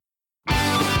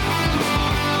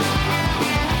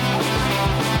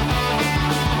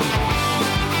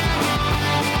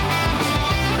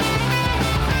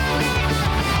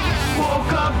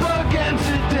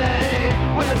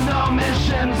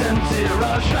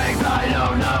strength I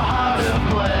don't know how to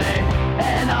play,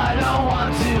 and I don't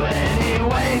want to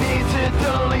anyway. Need to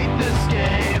delete this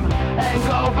game and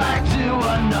go back to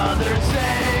another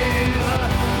save.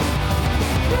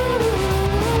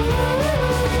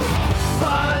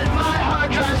 But my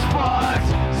hard drive's fucked.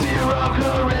 Zero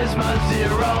charisma,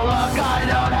 zero luck. I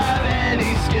don't have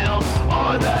any skills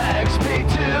or the XP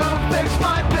to fix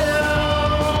my build.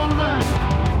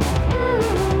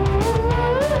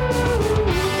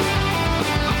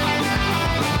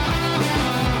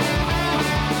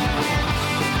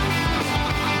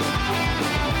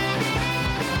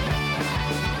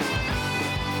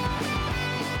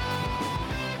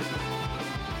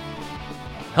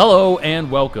 Hello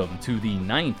and welcome to the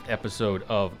 9th episode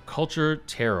of Culture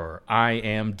Terror. I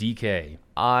am DK.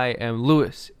 I am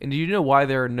Lewis. And do you know why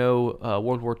there are no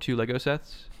World War II Lego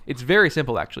sets? It's very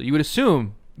simple, actually. You would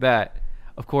assume that,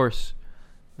 of course,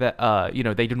 that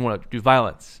they didn't want to do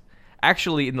violence.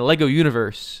 Actually, in the Lego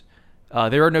universe,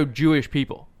 there are no Jewish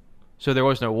people, so there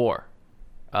was no war.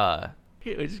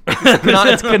 It's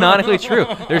canonically true.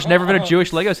 There's never been a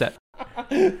Jewish Lego set.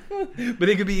 But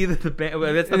it could be either the band.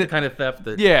 Well, that's not the kind of theft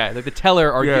that. Yeah, like the teller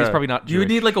is probably not Jewish. You would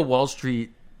need like a Wall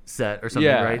Street set or something,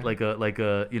 Yeah. right? Like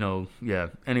a yeah.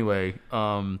 Anyway,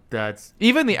 that's.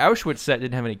 Even the Auschwitz set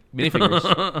didn't have any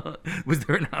minifigures. Was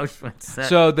there an Auschwitz set?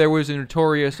 So there was it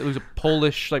was a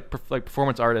Polish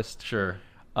performance artist. Sure.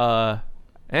 Doing a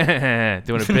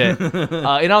bit. And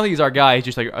I don't think he's our guy. He's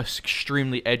just like an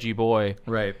extremely edgy boy.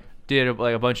 Right. Did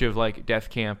a bunch of like death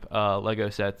camp Lego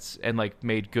sets and like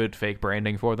made good fake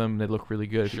branding for them. They look really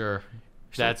good. Sure.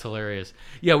 That's hilarious.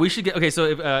 Yeah, we should get. Okay, so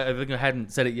if, I think I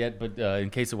hadn't said it yet, but in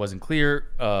case it wasn't clear,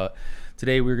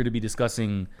 today we're going to be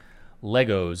discussing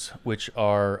Legos, which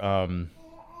are.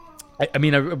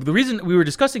 The reason we were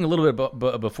discussing a little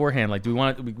bit beforehand, like, do we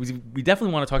want to, we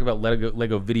definitely want to talk about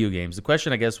Lego video games. The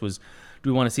question, I guess, was, do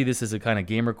we want to see this as a kind of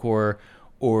gamer core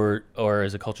or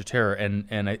as a culture terror?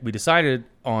 And we decided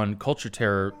on culture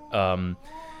terror to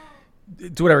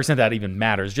whatever extent that even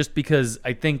matters, just because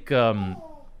I think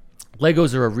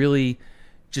Legos are a really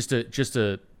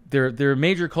they're a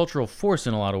major cultural force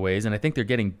in a lot of ways, and I think they're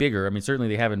getting bigger. I mean, certainly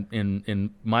they have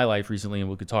in my life recently, and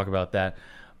we could talk about that.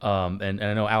 And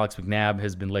I know Alex McNabb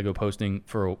has been Lego posting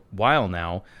for a while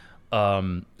now.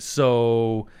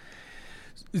 So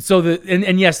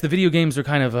yes, the video games are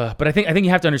kind of but I think you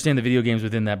have to understand the video games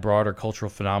within that broader cultural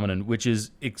phenomenon, which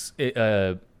is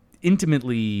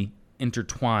intimately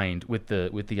intertwined with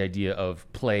the idea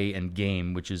of play and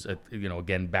game, which is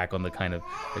again back on the kind of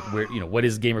like where what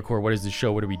is gamer core, what is the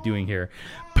show, what are we doing here?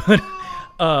 But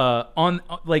so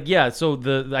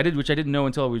I didn't know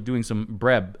until I was doing some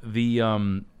breb.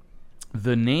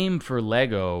 The name for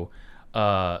Lego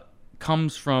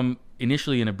comes from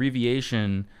initially an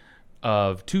abbreviation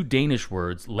of two Danish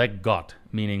words, leg godt,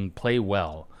 meaning play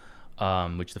well,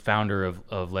 which the founder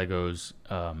of Legos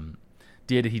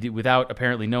did. He did without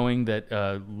apparently knowing that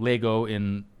Lego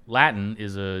in Latin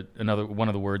is another one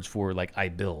of the words for like I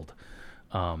build.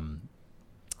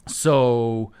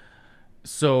 So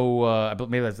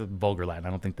maybe that's a vulgar Latin. I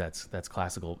don't think that's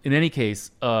classical. In any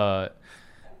case,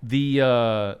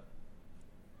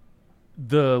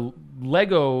 the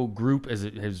Lego group, as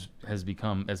it has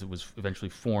become, as it was eventually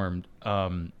formed,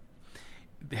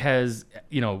 has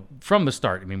from the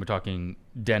start. I mean, we're talking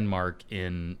Denmark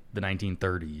in the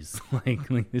 1930s.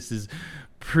 like this is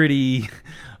pretty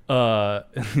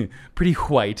pretty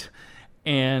white.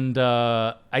 And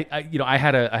I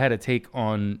had a take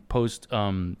on post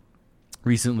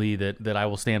recently that I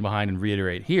will stand behind and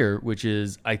reiterate here, which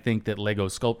is I think that Lego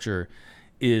sculpture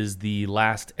is the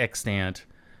last extant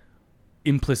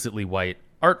implicitly white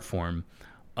art form.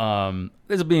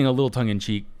 This is being a little tongue in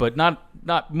cheek, but not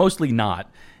mostly not.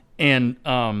 And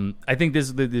I think there's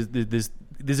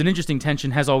an interesting tension,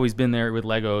 has always been there with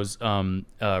Legos,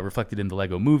 reflected in the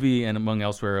Lego movie and among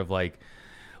elsewhere, of like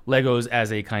Legos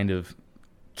as a kind of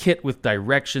kit with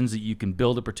directions that you can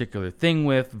build a particular thing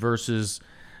with versus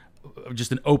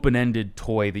just an open-ended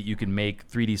toy that you can make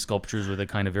 3D sculptures with a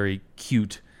kind of very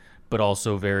cute but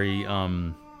also very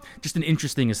just an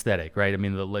interesting aesthetic, right? I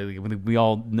mean, we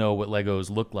all know what Legos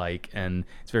look like, and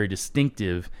it's very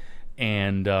distinctive,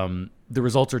 and the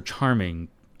results are charming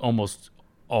almost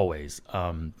always,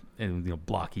 and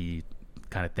blocky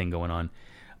kind of thing going on.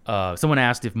 Someone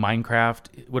asked if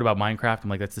what about Minecraft? I'm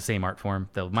like, that's the same art form.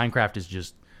 Minecraft is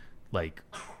just like,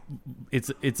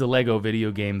 it's a Lego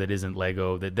video game that isn't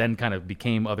Lego, that then kind of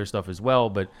became other stuff as well.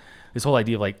 But this whole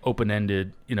idea of like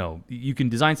open-ended, you can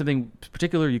design something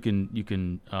particular, you can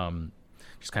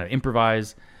just kind of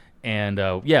improvise, and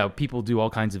people do all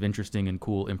kinds of interesting and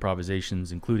cool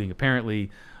improvisations, including apparently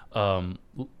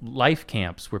life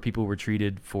camps where people were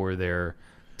treated for their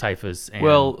typhus. And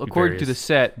well, according to the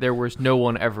set, there was no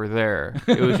one ever there.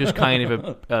 It was just kind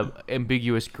of a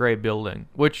ambiguous gray building,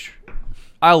 which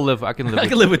I can live. I can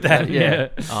live with that. Yeah.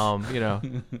 You know,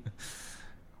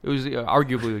 it was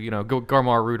arguably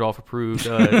Garmar Rudolph approved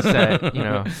set. You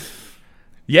know.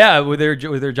 Yeah, with their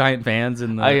giant fans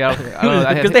and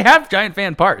because they have giant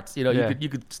fan parts. You know, you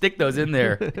could stick those in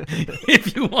there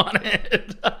if you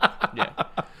wanted.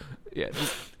 Yeah.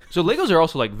 So Legos are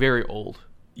also like very old.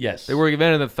 Yes, they were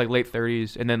invented in the like late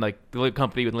 30s, and then like the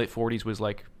company in the late 40s was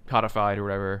like codified or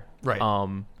whatever.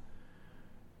 Right.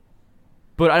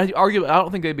 But I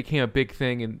don't think they became a big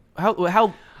thing. And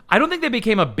how I don't think they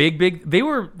became a big. They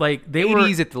were like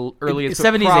 80s at the earliest,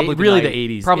 70s, really the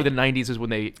 80s. Probably the 90s is when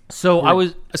they. So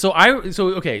to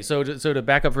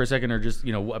back up for a second, or just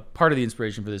part of the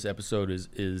inspiration for this episode is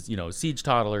Siege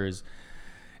Toddler is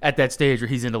at that stage where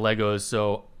he's into Legos.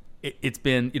 So it's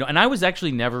been and I was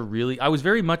actually never really. I was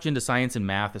very much into science and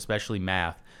math, especially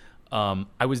math.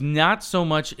 I was not so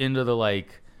much into the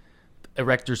like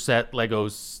erector set Lego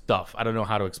stuff. I don't know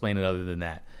how to explain it other than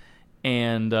that.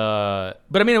 And but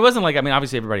I mean, it wasn't like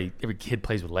obviously every kid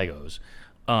plays with Legos.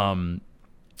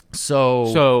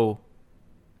 So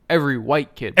every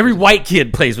white kid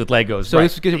plays with Legos. So right.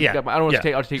 this is I don't want to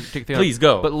take. I'll take things. Please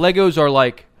go. But Legos are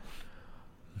like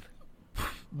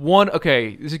one.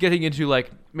 Okay, this is getting into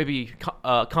like maybe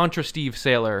Contra Steve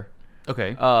Sailor.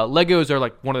 Okay. Legos are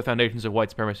like one of the foundations of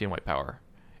white supremacy and white power.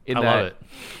 I love it.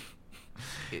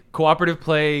 Cooperative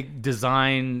play,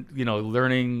 design,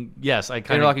 learning. Yes,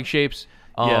 interlocking shapes.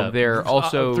 They're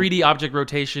also 3D object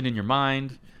rotation in your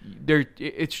mind.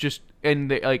 It's just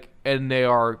they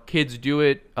are kids do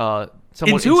it somewhat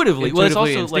intuitively. Well, it's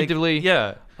also instinctively.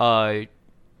 There's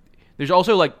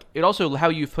also how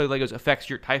you play Legos affects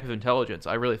your type of intelligence.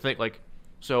 I really think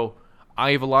so.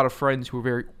 I have a lot of friends who are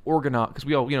very organized because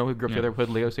we all we grew up together, played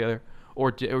Legos together,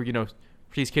 or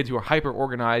these kids who are hyper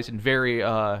organized and very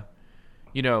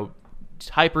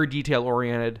hyper detail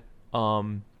oriented,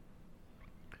 who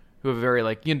have very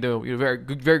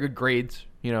very good grades,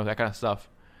 that kind of stuff.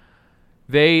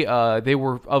 They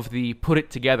were of the put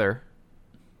it together,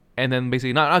 and then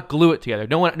basically not glue it together.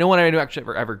 No one I know actually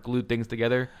ever glued things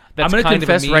together. I'm going to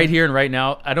confess right here and right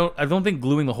now. I don't think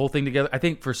gluing the whole thing together. I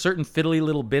think for certain fiddly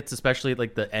little bits, especially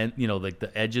like the end, like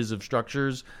the edges of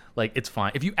structures, like it's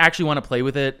fine if you actually want to play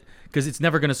with it, because it's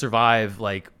never going to survive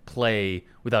like play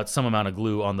without some amount of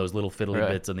glue on those little fiddly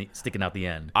bits and sticking out the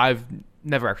end. I've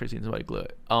never actually seen somebody glue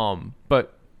it.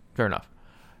 But fair enough.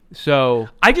 So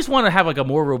I just want to have like a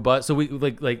more robust. So we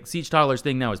like Siege Toddler's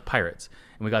thing now is pirates,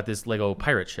 and we got this Lego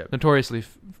pirate ship, notoriously.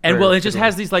 It just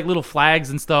has these like little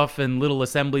flags and stuff, and little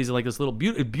assemblies, and like this little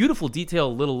beautiful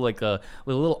detail, little like a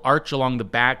little arch along the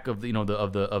back of the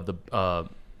the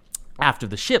aft of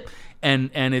the ship,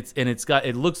 and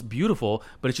it looks beautiful,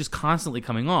 but it's just constantly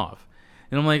coming off.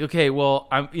 And I'm like, okay, well,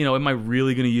 am I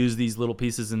really going to use these little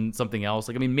pieces in something else?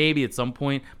 Like, maybe at some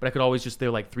point, but I could always just,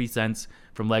 they're like 3 cents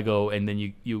from Lego, and then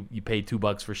you pay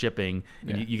 $2 for shipping,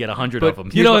 and you get 100 of them.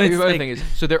 The other thing is,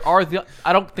 so there are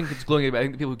I don't think it's gluing it, but I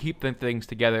think people who keep the things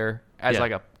together as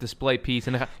like a display piece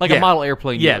and a model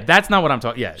airplane. Yeah, that's not what I'm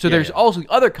talking. Yeah. So there's also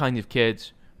other kinds of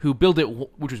kids who build it,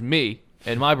 which was me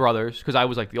and my brothers, because I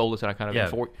was like the oldest, and I kind of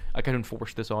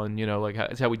enforced this on,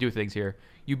 that's how we do things here.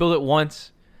 You build it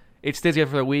once. It stays together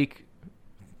for a week.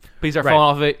 Pieces are falling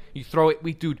off of it. You throw it.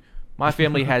 My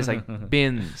family has like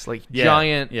bins, like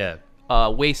giant,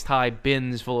 waist high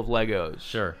bins full of Legos.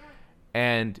 Sure.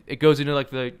 And it goes into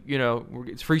like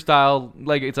it's freestyle.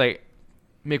 Like it's like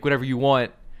make whatever you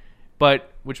want,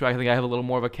 but which I think I have a little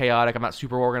more of a chaotic. I'm not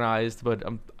super organized, but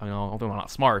although I'm not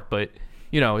smart, but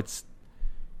it's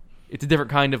a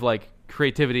different kind of like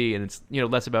creativity, and it's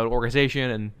less about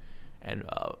organization and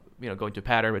going to a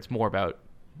pattern. It's more about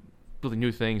building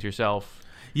new things yourself.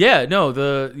 Yeah, no,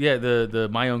 the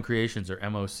My Own Creations, or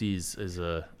MOCs, is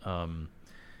a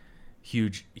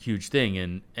huge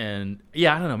thing, and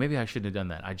yeah, I don't know, maybe I shouldn't have done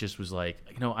that. I just was like,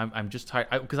 I'm just tired,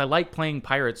 because I like playing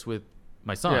pirates with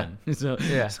my son.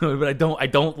 Yeah. So, but I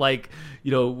don't like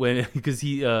when, because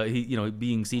he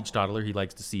being Siege Toddler, he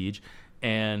likes to siege.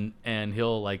 And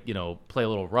he'll like play a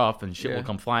little rough, and shit will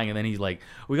come flying, and then he's like,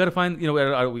 we got to find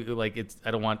I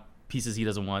don't want pieces he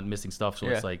doesn't want, missing stuff, so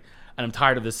it's like, and I'm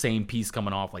tired of the same piece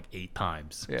coming off like 8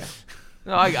 times. Yeah.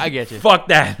 No, I get you. Fuck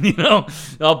that,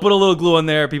 I'll put a little glue in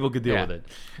there, people could deal with it.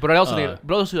 But I also think,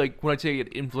 like when I say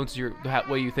it influences the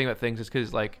way you think about things, is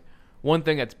because like one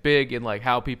thing that's big in like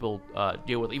how people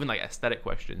deal with even like aesthetic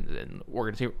questions and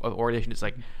organization is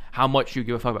like how much you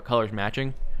give a fuck about colors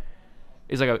matching.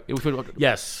 Is like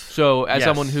yes. So as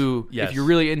someone who, if you're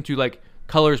really into like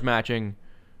colors matching,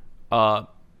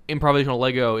 improvisational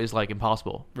Lego is like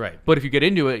impossible. Right. But if you get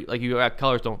into it, like you add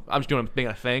colors, I'm just doing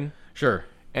a thing, Sure.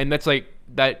 and that's like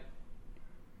that.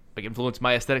 Like influence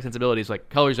my aesthetic sensibilities. Like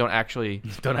colors don't actually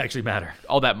matter.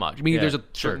 all that much. I mean, Yeah, there's a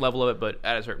sure. certain level of it, but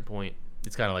at a certain point,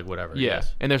 It's kind of like whatever. yeah.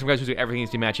 Yes. And there's some guys who say everything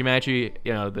needs to be matchy.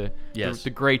 You know, Yes. the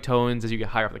gray tones as you get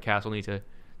higher up the castle need to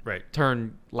Right.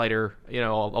 turn lighter. You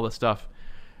know, all this stuff.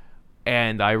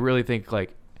 And I really think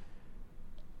like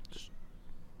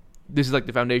this is like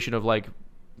the foundation of like,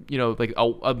 you know, like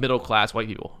a middle class white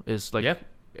people is like, Yeah.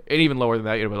 and even lower than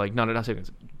that. You know, but like not saying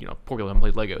it's, you know, poor people haven't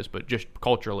played Legos, but just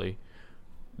culturally.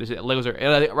 Legos are, and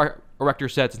I think erector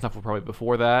sets and stuff were probably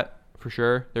before that for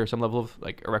sure. There's some level of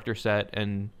like erector set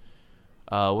and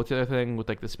what's the other thing with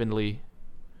like the spindly? You know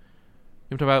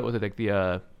what I'm talking about? Was it like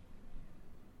the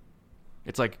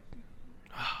it's like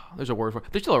there's a word for it.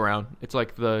 They're still around. It's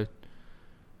like the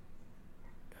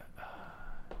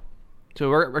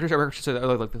so erector set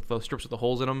are like the strips with the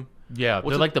holes in them. Yeah,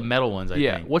 they're like the metal ones. I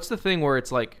think. What's the thing where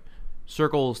it's like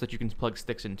circles that you can plug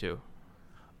sticks into?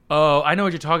 Oh, I know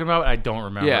what you're talking about. I don't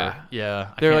remember. Yeah.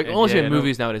 I They're can't- like almost yeah, in I know.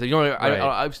 movies nowadays. Like, you know, Right.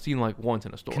 I've seen like once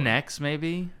in a store. Connects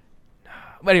maybe.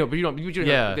 But anyway, but you don't.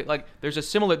 Yeah. Like there's a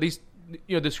similar these.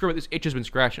 You know, this itch has been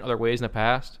scratched in other ways in the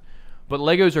past, but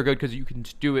Legos are good because you can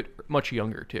do it much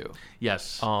younger too.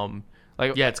 Yes.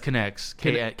 Like Yeah, it's connects.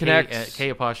 Connects, K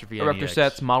apostrophe erector NEX.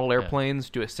 sets, model airplanes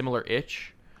do a similar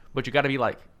itch, but you got to be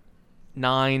like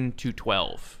 9 to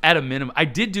 12 At a minimum, I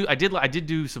did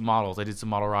do some models. I did some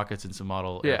model rockets and some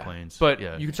model airplanes. But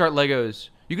yeah. you can start Legos.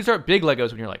 You can start big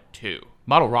Legos when you're like 2.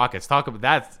 Model rockets. Talk about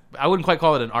that. I wouldn't quite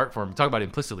call it an art form. Talk about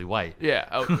implicitly white. Yeah.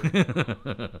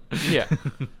 Yeah.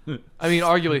 I mean,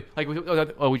 arguably, like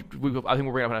I think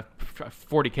we're bringing up a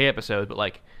 40K episode, but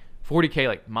like 40K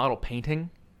like model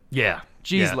painting. Yeah.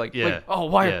 Jeez, Yeah.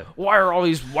 why are all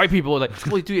these white people like,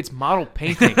 holy dude, it's model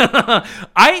painting.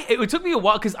 It took me a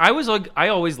while because I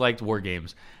always liked war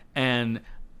games, and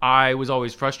I was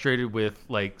always frustrated with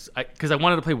because I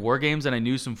wanted to play war games, and I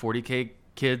knew some 40K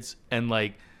kids, and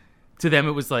like to them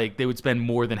it was like they would spend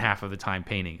more than half of the time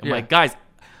painting. I'm like, guys,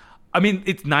 I mean,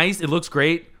 it's nice, it looks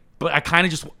great, but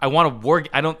I want to war.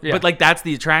 I don't. Yeah. But like that's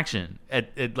the attraction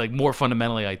at like more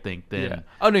fundamentally, I think. Than Yeah.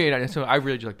 Oh no, yeah. So I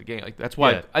really just like the game. Like that's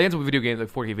why Yeah. I think with video games,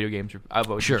 like 40K video games, I've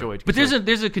always sure. enjoyed. But there's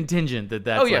a contingent that's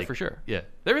oh yeah, like, for sure. Yeah.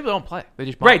 They really don't play. They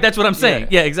just buy. Right. That's what I'm saying.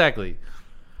 Yeah, exactly.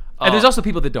 And there's also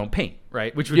people that don't paint,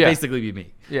 right? Which would Yeah. basically be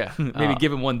me. Yeah. Maybe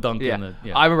give him one dunk Yeah. in the.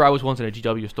 Yeah. I remember I was once in a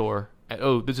GW store.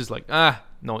 And, this is like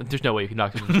no, there's no way you can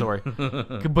knock this in the story.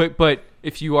 but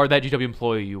if you are that GW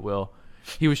employee, you will.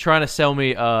 He was trying to sell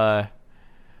me.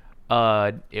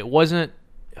 It wasn't.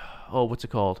 Oh, what's it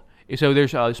called? So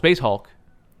there's Space Hulk,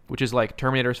 which is like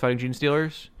Terminators fighting Gene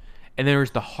Stealers, and then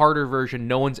there's the harder version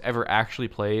no one's ever actually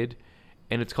played,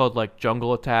 and it's called like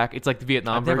Jungle Attack. It's like the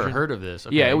Vietnam I've version. never heard of this.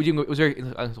 Okay. Yeah, it was very.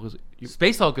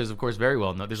 Space Hulk is of course very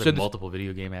well known. There's like So this- multiple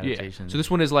video game Yeah. adaptations. So this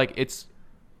one is like it's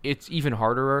even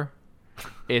harder.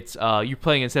 It's you're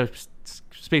playing instead of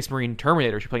Space Marine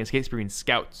Terminators, you're playing Space Marine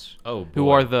Scouts. Oh, who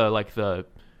boy. are the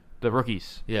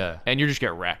rookies. Yeah. And you just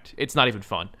get wrecked. It's not even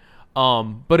fun.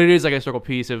 But it is like a historical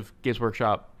piece of Games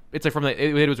Workshop. It's like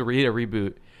it was a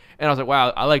reboot, and I was like, wow,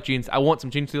 I like Genes. I want some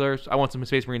Gene Stealers. I want some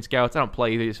Space Marine Scouts. I don't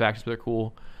play either of these factions, but they're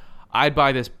cool. I'd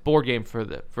buy this board game for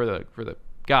the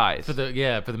guys. For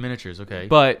the miniatures. Okay.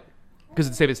 But because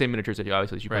it's the same miniatures that you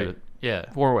obviously play right. Yeah.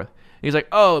 war with. And he's like,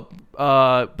 oh,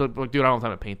 but dude, I don't have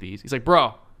time to paint these. He's like,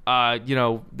 bro, you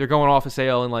know, they're going off a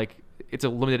sale and like it's a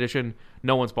limited edition.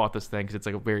 No one's bought this thing because it's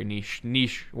like a very niche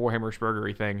Warhammer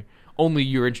Spurgery thing. Only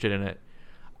you're interested in it.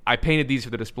 I painted these for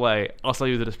the display. I'll sell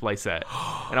you the display set.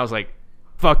 And I was like,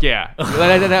 fuck yeah.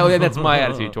 That's my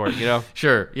attitude toward it, you know?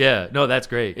 Sure. Yeah. No, that's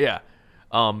great. Yeah.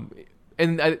 And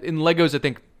in Legos, I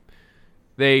think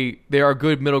they are a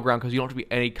good middle ground because you don't have to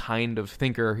be any kind of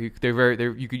thinker.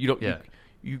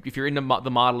 If you're into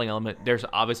the modeling element, there's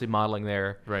obviously modeling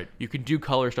there. Right. You can do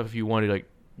color stuff if you wanted. Like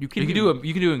you can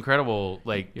do incredible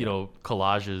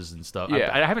collages and stuff.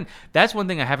 Yeah. I haven't. That's one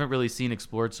thing I haven't really seen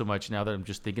explored so much now that I'm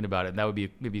just thinking about it. And that would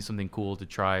be maybe something cool to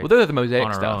try. Well, they're the mosaic on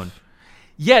our stuff. own.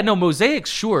 Yeah. No mosaics,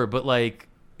 sure, but like.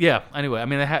 Yeah. Anyway, I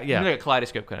mean, Like a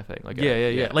kaleidoscope kind of thing. Like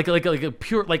yeah. Like a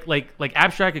pure like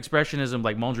abstract expressionism,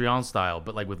 like Mondrian style,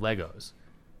 but like with Legos.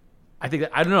 I think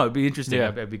I don't know. It'd be interesting. Yeah.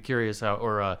 I'd be curious how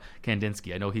or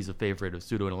Kandinsky. I know he's a favorite of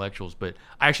pseudo intellectuals, but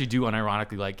I actually do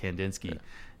unironically like Kandinsky. Yeah.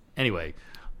 Anyway,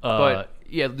 but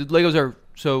yeah, the Legos are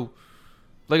so.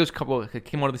 Legos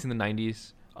came out of this in the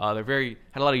 '90s. They're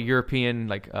had a lot of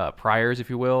European priors,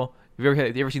 if you will. Have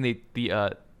you ever seen the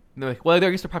well, I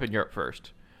guess they're probably in Europe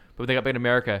first. But when they got back in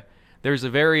America, there's a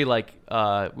very we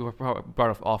were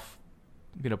brought off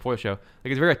Pollo show.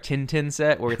 Like it's very a Tintin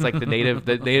set where it's like the native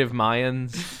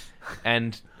Mayans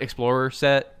and Explorer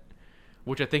set,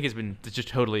 which I think has been just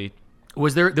totally.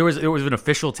 Was there was an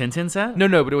official Tintin set?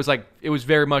 No, but it was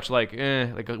very much like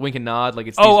a wink and nod. Like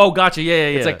it's gotcha, yeah.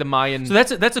 It's like the Mayan. So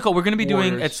that's a cool. We're going to be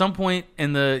doing warriors. at some point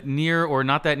in the near or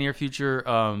not that near future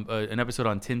an episode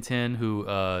on Tintin, who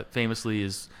famously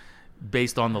is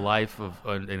based on the life of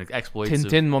and exploits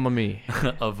Tintin, mon ami.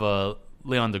 of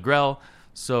Leon Degrelle.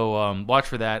 So watch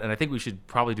for that, and I think we should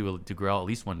probably do at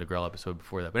least one Degrelle episode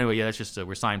before that. But anyway, yeah, that's just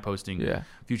we're signposting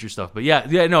future stuff. But yeah,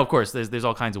 no, of course, there's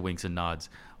all kinds of winks and nods,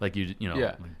 like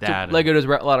like that. So Lego does a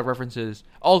lot of references.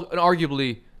 And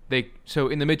arguably so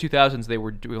in the mid 2000s they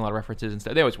were doing a lot of references and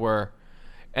stuff. They always were,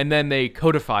 and then they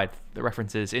codified the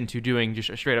references into doing just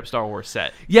a straight up Star Wars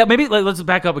set. Yeah, maybe let's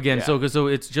back up again. Yeah. So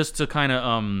it's just to kind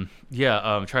of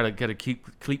try to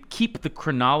keep the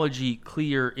chronology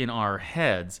clear in our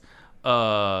heads.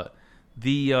 So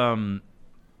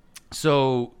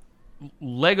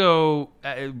Lego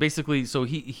basically, so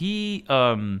he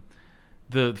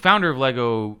the founder of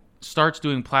Lego starts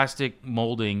doing plastic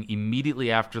molding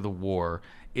immediately after the war.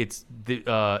 It's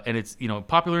and it's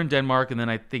popular in Denmark, and then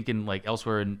I think in like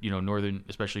elsewhere in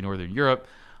especially northern Europe,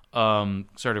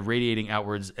 started radiating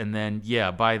outwards, and then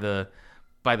by the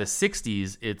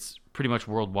 60s it's pretty much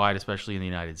worldwide, especially in the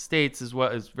United States is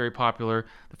very popular.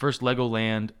 The first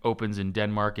Legoland opens in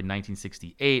Denmark in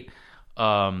 1968.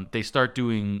 They start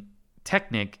doing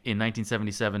Technic in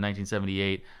 1977,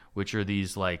 1978, which are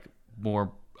these like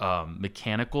more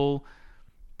mechanical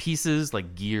pieces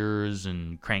like gears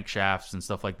and crankshafts and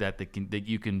stuff like that that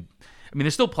you can. I mean,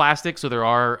 they're still plastic, so there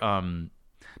are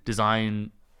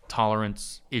design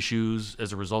tolerance issues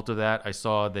as a result of that. I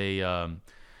saw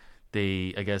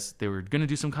I guess they were going to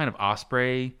do some kind of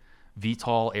Osprey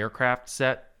VTOL aircraft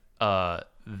set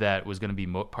that was going to be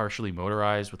partially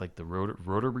motorized with like the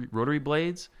rotary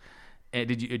blades. And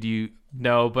did you?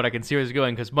 No, but I can see where it's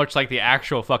going because much like the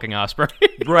actual fucking Osprey,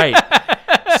 right?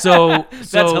 So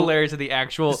that's hilarious. The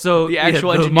actual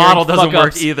the model doesn't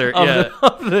work either.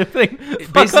 Of the thing,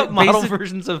 model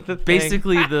versions of the thing.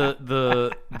 Basically, the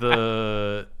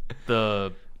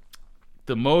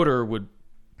motor would,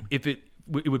 if it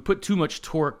would put too much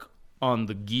torque on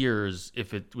the gears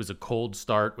if it was a cold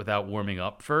start without warming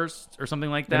up first or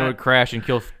something like that. Then it would crash and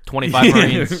kill 25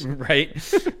 Marines. Right.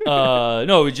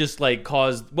 No, it would just like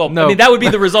cause. Well, no. I mean that would be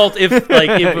the result if it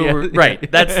were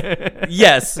right. That's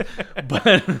yes,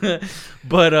 but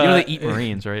they eat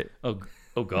Marines, right?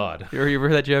 Oh God! You ever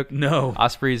heard that joke? No.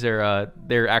 Ospreys are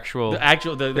they're actual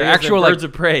they're birds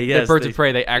of prey. Yes, they're birds of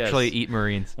prey. They actually eat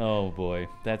Marines. Oh boy,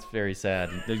 that's very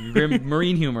sad. The grim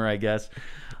marine humor, I guess.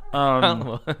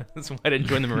 That's why I didn't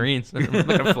join the Marines. I'm not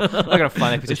gonna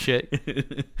fly that piece of shit.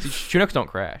 Chinooks don't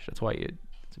crash. That's why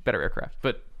it's a better aircraft.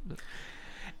 But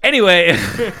anyway,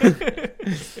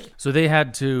 so they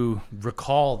had to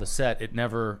recall the set. It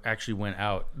never actually went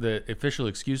out. The official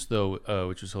excuse, though,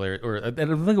 which was hilarious, or I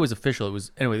don't think it was official. It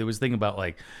was anyway. There was a thing about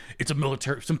like it's a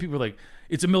military. Some people were like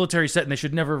it's a military set and they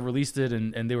should never have released it,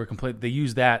 and they were They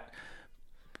used that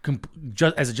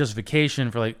just as a justification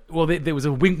for like, well, there was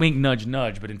a wink, wink, nudge,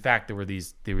 nudge, but in fact there were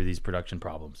these production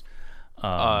problems.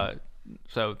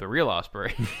 So the real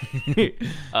Osprey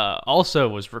also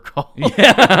was recalled.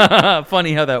 Yeah,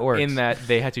 funny how that works. In that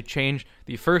they had to change.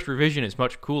 The first revision is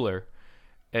much cooler.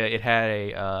 It had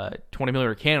a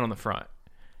 20mm cannon on the front.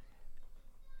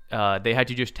 They had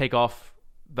to just take off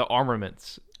the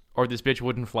armaments, or this bitch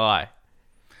wouldn't fly.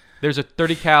 There's a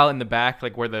 30 cal in the back,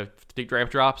 like where the ramp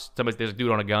drops. There's a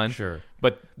dude on a gun. Sure,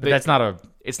 but that's not a.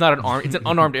 It's not an arm. It's an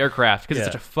unarmed aircraft because it's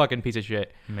such a fucking piece of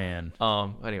shit. Man.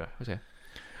 Anyway, okay.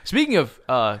 Speaking of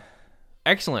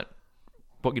excellent,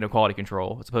 quality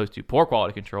control as opposed to poor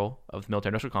quality control of the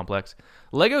military-industrial complex,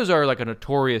 Legos are like a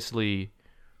notoriously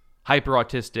hyper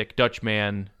autistic Dutch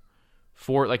man.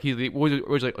 For like he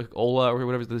was like Ola or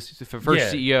whatever the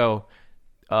first CEO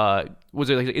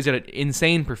is an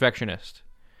insane perfectionist.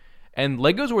 And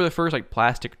Legos were the first like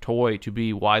plastic toy to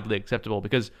be widely acceptable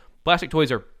because plastic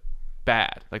toys are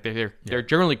bad. Like they're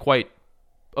generally quite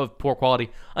of poor quality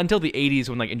until the 80s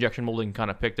when like injection molding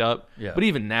kind of picked up. Yeah. But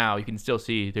even now you can still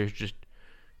see there's just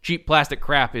cheap plastic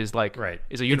crap is like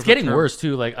is a universal It's getting term. worse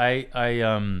too. Like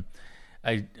I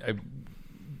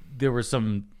there were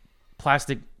some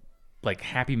plastic like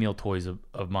Happy Meal toys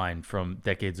of mine from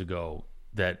decades ago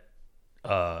that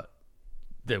I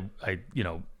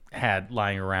had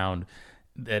lying around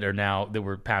that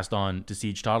were passed on to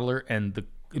Siege Toddler, and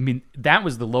that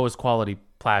was the lowest quality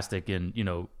plastic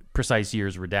in precise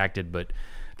years redacted, but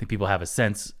I think people have a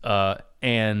sense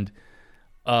and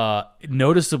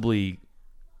noticeably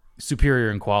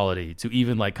superior in quality to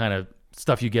even like kind of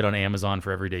stuff you get on Amazon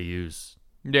for everyday use.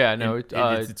 Yeah, no,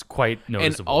 It's quite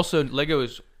noticeable. And also, Lego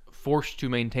is forced to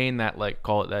maintain that, like,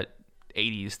 call it that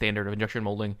 80s standard of injection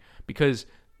molding because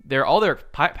all their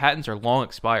patents are long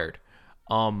expired.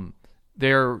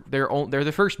 They're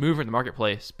the first mover in the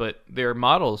marketplace, but their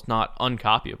model is not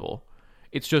uncopyable.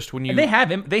 It's just when you and they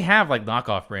have like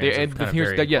knockoff brands of kind of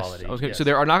varying quality. So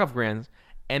there are knockoff brands,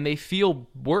 and they feel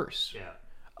worse.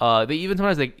 Yeah. They even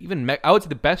sometimes I would say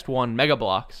the best one, Mega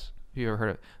Bloks. If you ever heard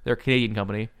of it, they're a Canadian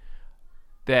company.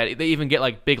 That they even get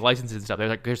like big licenses and stuff.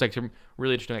 There's like some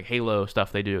really interesting like Halo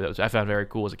stuff they do that I found very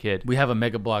cool as a kid. We have a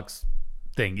Mega Bloks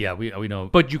thing. Yeah, we know.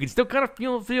 But you can still kind of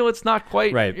feel it's not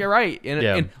quite right. You're right.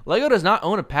 And Lego does not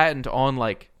own a patent on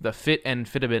like the fit and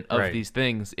fitment of these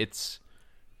things. It's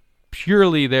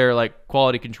purely their like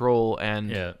quality control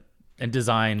and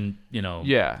design. They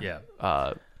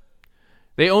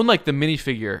own like the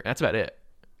minifigure. That's about it.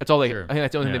 That's all they. Sure. I think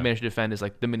that's the only thing they managed to defend is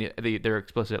like the mini. They're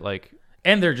explicit like.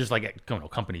 And they're just like a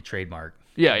company trademark.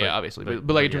 Yeah, obviously. But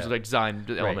like in terms of like design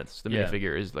elements, the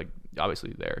minifigure is like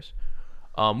obviously theirs.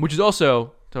 Which is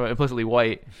also implicitly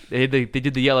white. They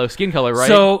did the yellow skin color, right?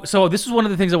 So this is one of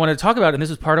the things I wanted to talk about, and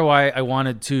this is part of why I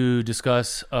wanted to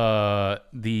discuss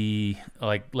the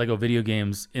like Lego video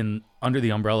games under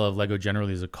the umbrella of Lego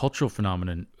generally as a cultural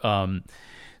phenomenon.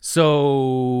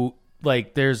 So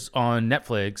like there's on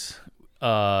Netflix,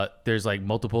 there's like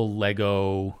multiple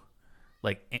Lego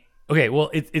like. Okay, well,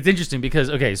 it's interesting because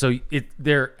I was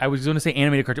going to say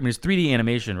animated cartoon. I mean, it's 3D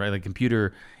animation, right? Like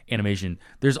computer animation.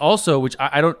 There's also, which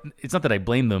I don't. It's not that I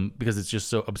blame them because it's just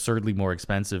so absurdly more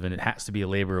expensive and it has to be a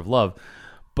labor of love.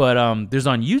 But there's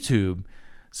on YouTube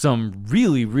some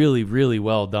really, really, really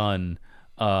well done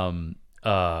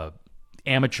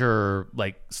amateur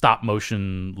like stop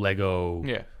motion Lego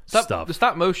stuff. The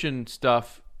stop motion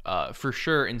stuff. For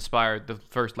sure inspired the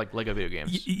first like Lego video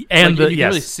games, and like, you can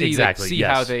really see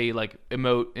how they like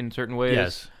emote in certain ways.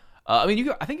 Yes, I mean,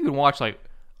 I think you can watch like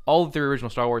all of the original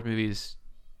Star Wars movies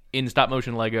in stop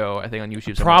motion Lego. I think on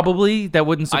YouTube. Probably that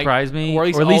wouldn't surprise me, or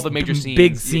at least all the major scenes.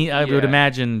 Big scene. I would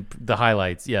imagine the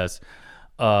highlights. Yes,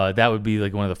 that would be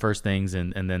like one of the first things,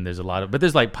 and then there's a lot of, but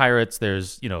there's like pirates.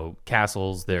 There's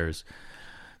castles. There's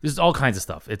all kinds of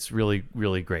stuff. It's really,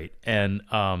 really great and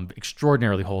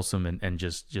extraordinarily wholesome and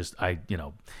just it's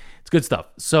good stuff.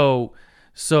 So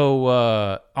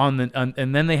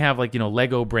and then they have like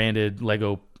Lego branded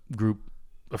Lego Group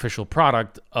official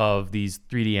product of these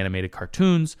 3D animated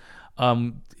cartoons.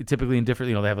 Typically in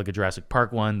different they have like a Jurassic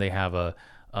Park one. They have a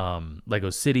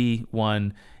Lego City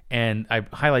one. And I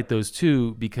highlight those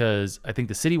two because I think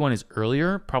the City one is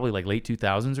earlier, probably like late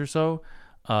 2000s or so.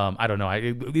 I don't know.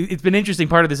 It's been interesting.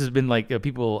 Part of this has been like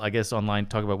people, I guess, online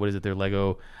talk about what is it their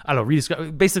Lego. I don't know. Rediscover.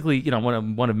 Basically,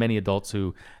 one of many adults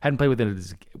who hadn't played with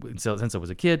it since I was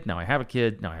a kid. Now I have a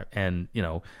kid. And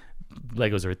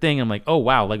Legos are a thing. I'm like, oh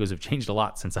wow, Legos have changed a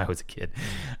lot since I was a kid.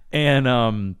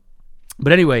 And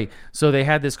but anyway, so they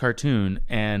had this cartoon,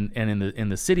 and in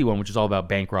the City one, which is all about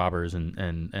bank robbers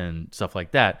and stuff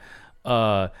like that.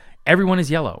 Everyone is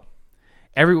yellow.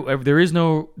 There is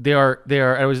no. They are.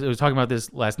 I was talking about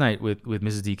this last night with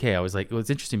Mrs. DK. I was like, well, it's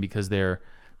interesting because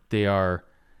they are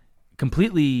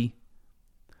completely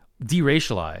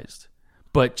deracialized,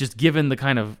 but just given the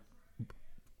kind of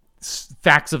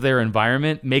facts of their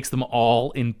environment, makes them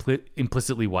all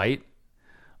implicitly white.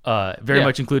 Very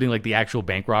much including like the actual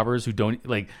bank robbers who don't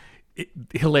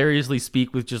hilariously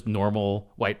speak with just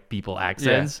normal white people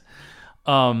accents. Yeah.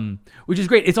 Which is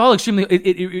great. It's all extremely.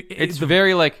 It's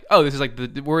very like, oh, this is like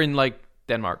we're in like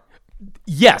Denmark.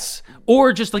 Yes,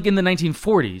 or just like in the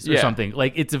 1940s or something.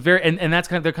 Like it's a very and that's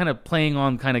they're kind of playing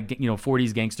on kind of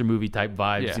 40s gangster movie type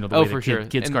vibes. Yeah. The way that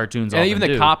kids cartoons. And even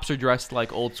the cops are dressed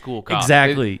like old school cops.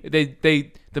 Exactly.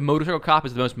 The motorcycle cop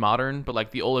is the most modern, but like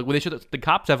the old when they show the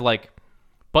cops have like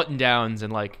button downs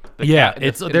and like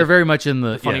they're very much in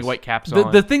the funny white caps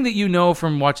on. The thing that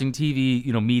from watching TV,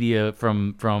 media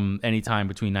from any time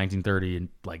between 1930 and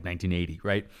like 1980,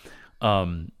 right,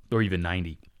 or even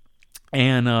 90,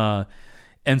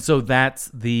 and so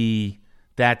that's the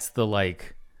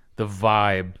like the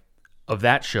vibe of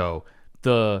that show.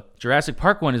 The Jurassic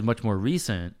Park one is much more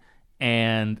recent,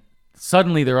 and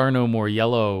suddenly there are no more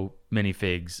yellow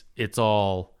minifigs. It's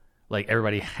all like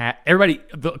everybody,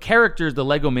 the characters, the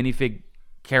Lego minifig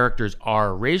characters are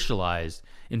racialized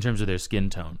in terms of their skin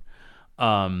tone.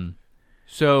 And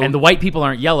the white people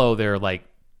aren't yellow; they're like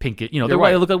pink. They're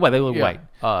white. They look like white. They look white.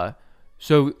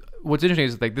 So what's interesting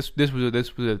is like this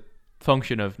was a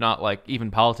function of not like even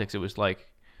politics. It was like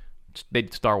they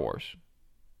did Star Wars.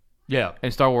 Yeah,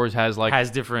 and Star Wars has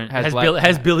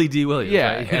Billy D. Williams.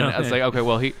 Yeah, right? and it's like okay,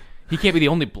 well He can't be the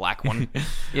only black one.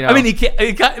 You know? I mean, he can't.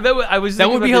 That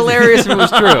would be hilarious if it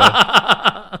was true.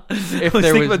 If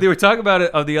there was, they were talking about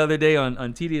it the other day on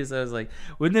TDS. I was like,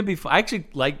 wouldn't it be? I actually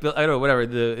like I don't know, whatever.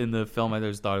 In the film, I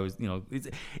just thought it was,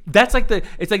 that's like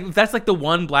the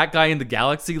one black guy in the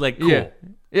galaxy. Like, cool.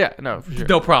 Yeah, no, for sure.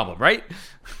 No problem, right?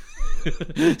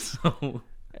 So,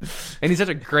 and he's such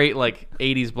a great like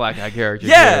 '80s black guy character.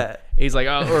 Yeah, too. He's like,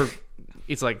 or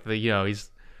it's like the he's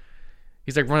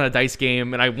like running a dice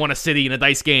game, and I won a city in a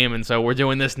dice game, and so we're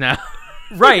doing this now.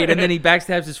 Right, and then he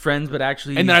backstabs his friends, but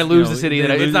actually, and then I lose the city.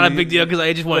 And it's not a big deal because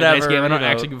I just won a dice game. I don't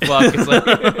actually give a fuck. It's like,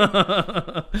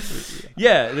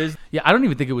 yeah, I don't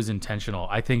even think it was intentional.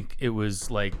 I think it was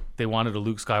like they wanted a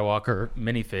Luke Skywalker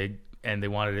minifig, and they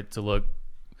wanted it to look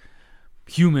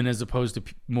human as opposed to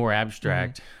more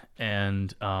abstract,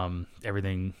 and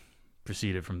everything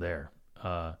proceeded from there.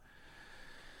 Yeah,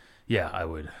 I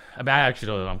would. I mean, I actually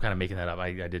don't know. I'm kind of making that up.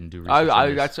 I didn't do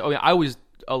research. I was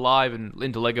alive and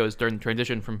into Legos during the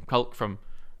transition from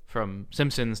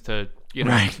Simpsons to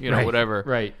whatever.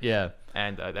 Right. Yeah.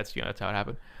 And that's how it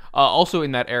happened. Also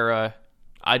in that era,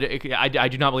 I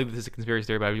do not believe this is a conspiracy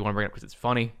theory, but I do want to bring it up because it's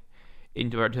funny.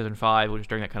 In 2005, which was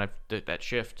during that kind of that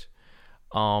shift.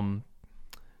 So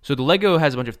the Lego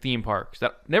has a bunch of theme parks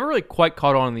that never really quite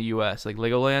caught on in the U.S. Like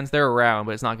Legolands, they're around,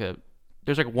 but it's not good.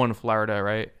 There's like one in Florida,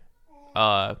 right?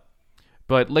 But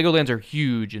Legolands are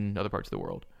huge in other parts of the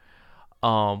world.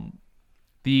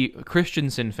 The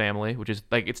Christensen family, which is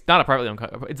like it's not a publicly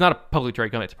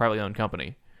traded company, it's a privately owned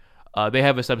company. They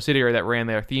have a subsidiary that ran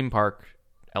their theme park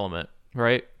element,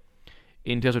 right?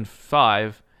 In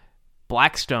 2005,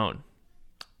 Blackstone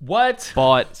bought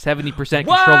 70%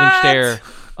 controlling share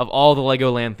of all the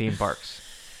Legoland theme parks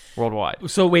worldwide.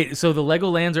 So wait, so the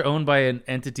Legolands are owned by an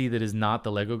entity that is not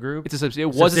the Lego Group? It was a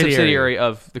subsidiary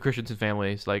of the Christensen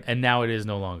families, and now it is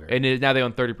no longer. And now they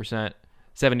own 30%.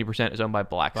 70% is owned by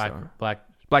Blackstone.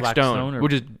 Blackstone,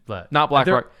 which is not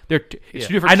BlackRock. They're two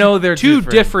different. I know they're two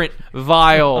different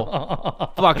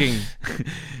vile, fucking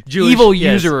Jewish, evil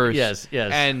usurers. Yes,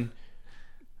 and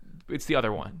it's the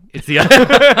other one. It's the other.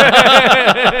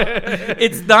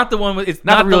 It's not the one with. It's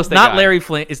not the real estate not guy. Larry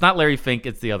Flint. It's not Larry Fink.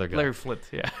 It's the other guy. Larry Flint.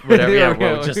 Yeah. Whatever. Yeah.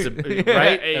 Well, just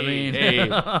right. I mean.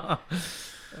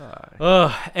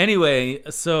 Anyway,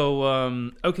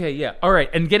 so okay, yeah, all right,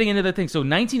 and getting into the thing. So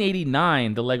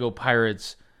 1989, the Lego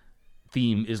Pirates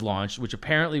theme is launched, which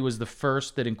apparently was the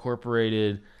first that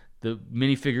incorporated the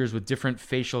minifigures with different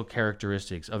facial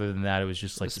characteristics. Other than that, it was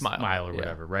just like smile or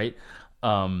whatever, right?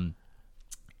 And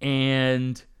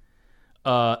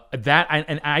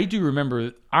I do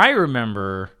remember. I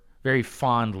remember very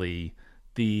fondly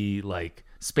the like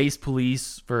space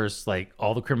police versus like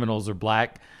all the criminals are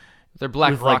black. They're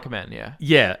black rock men, yeah.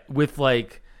 Yeah, with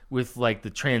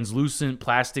the translucent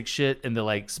plastic shit and the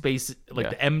like space, like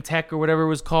the M-Tech or whatever it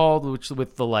was called, which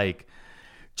with the like,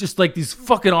 just like these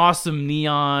fucking awesome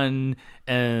neon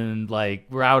and like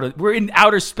we're in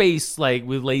outer space like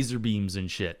with laser beams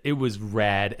and shit. It was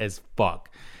rad as fuck,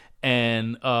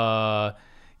 and that's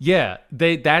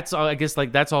all. I guess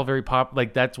like that's all very pop.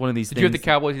 Like that's one of these. Did things. You have the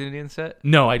Cowboys and Indians set?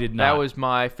 No, I did not. That was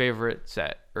my favorite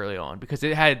set early on because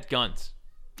it had guns.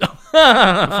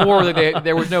 Before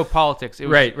there was no politics. It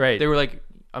was, right. They were like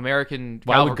American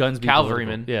guns be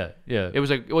cavalrymen. Yeah. It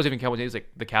was like it wasn't even Cowboys. It was like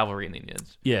the cavalry and the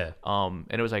Indians. Yeah. And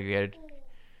it was like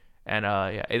and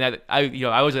that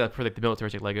I was for like the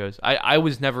militaristic Legos. I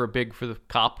was never big for the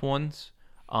cop ones.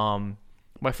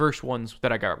 My first ones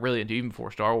that I got really into even before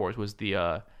Star Wars was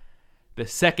the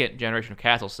second generation of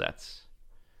castle sets.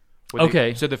 So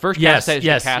the first castle set is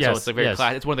the castle. It's like very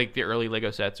classic. It's one of like the early Lego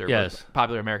sets or like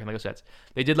popular American Lego sets.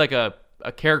 They did like a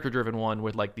character-driven one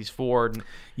with like these four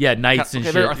knights and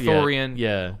shit. Very Arthurian.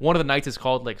 Yeah. One of the knights is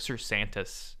called like Sir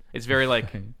Santus. It's very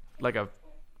like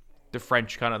the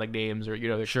French kind of like names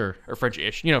or sure or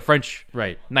French-ish. French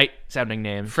knight sounding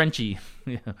names. Frenchy.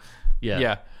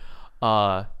 Yeah.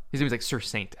 His name is like Sir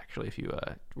Saint actually if you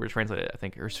were to translate it I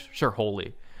think or Sir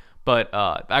Holy. But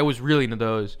I was really into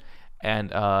those.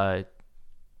 And they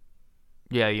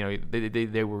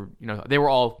were they were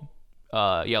all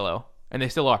yellow, and they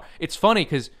still are. It's funny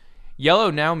because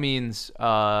yellow now means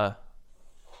so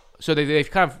it's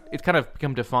kind of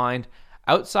become defined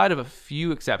outside of a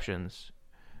few exceptions.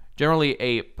 Generally,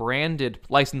 a branded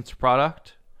licensed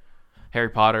product, Harry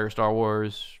Potter, Star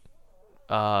Wars.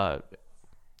 What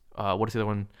is the other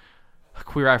one?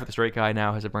 Queer Eye for the Straight Guy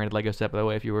now has a branded Lego set, by the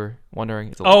way, if you were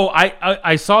wondering.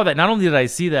 I saw that. Not only did I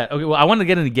see that. Okay, well, I want to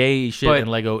get into gay shit in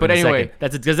Lego in a second.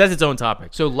 Because that's its own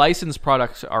topic. So licensed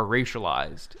products are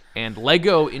racialized, and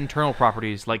Lego internal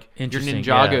properties like your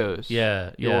Ninjagos,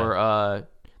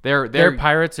 They're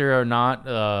pirates are not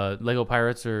Lego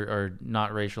pirates are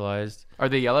not racialized. Are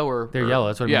they yellow or They're yellow?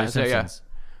 That's what I mean. Yeah, The so, yeah. Simpsons.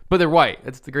 But they're white.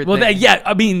 That's the great thing. Well,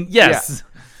 I mean, yes.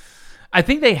 Yeah. I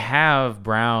think they have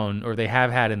brown, or they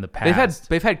have had in the past.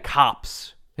 They've had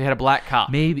cops. They had a black cop.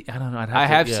 Maybe I don't know. I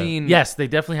have seen. Yes, they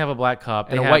definitely have a black cop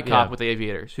And a white cop with the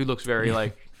aviators, who looks very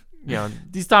like,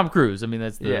 he's Tom Cruise. I mean,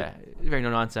 that's very no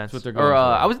nonsense. What they're going for.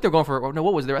 I was think they're going for. No,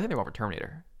 what was there? I think they're going for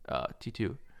Terminator,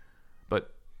 T2,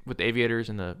 but with the aviators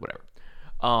and the whatever.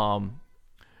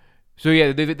 So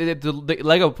yeah, the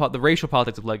Lego, the racial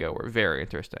politics of Lego were very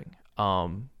interesting.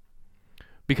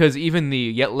 Because even the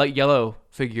yellow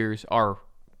figures are,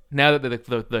 now that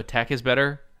the tech is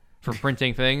better for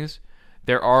printing things,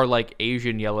 there are like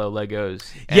Asian yellow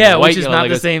Legos. And which is not Legos,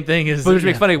 the same thing as. But which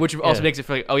makes funny, which also makes it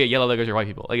feel like, oh yeah, yellow Legos are white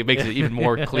people. Like it makes it even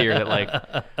more clear that like,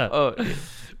 oh,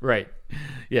 right,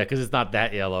 yeah, because it's not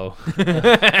that yellow.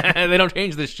 They don't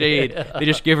change the shade. They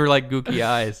just give her like gooky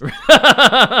eyes.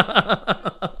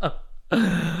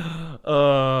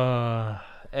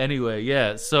 Anyway,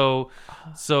 yeah. So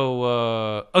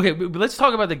okay, but let's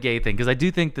talk about the gay thing, because I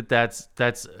do think that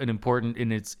that's an important,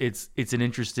 and it's an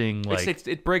interesting, like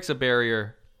it breaks a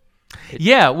barrier.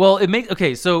 Well, it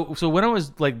makes So when I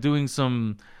was like doing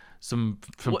some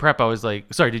prep, I was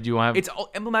like, sorry, did you have? It's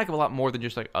emblematic of a lot more than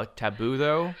just like a taboo,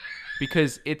 though,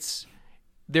 because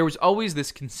there was always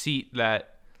this conceit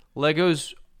that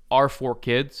Legos are for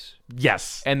kids.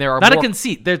 Yes, and there are not a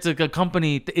conceit. There's a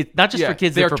company. It's not just for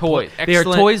kids. They're toys. They are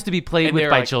toys to be played with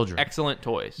by children. Excellent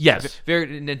toys. Yes, very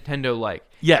Nintendo-like.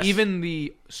 Yes, even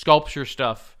the sculpture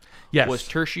stuff. Yes. Was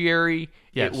tertiary.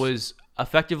 Yes. It was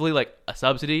effectively like a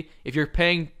subsidy. If you're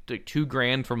paying like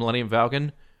 $2,000 for Millennium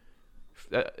Falcon,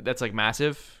 that's like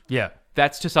massive. Yeah.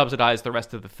 That's to subsidize the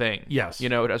rest of the thing. Yes.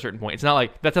 At a certain point, it's not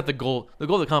like that's not the goal. The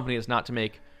goal of the company is not to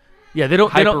make. Yeah, they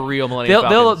don't hyper-real Millennium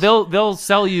Falcons. They'll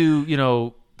sell you.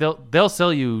 They'll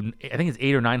sell you. I think it's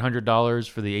 $800 or $900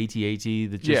 for the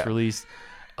AT-AT that just released.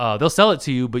 They'll sell it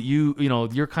to you, but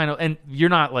you're kind of, and you're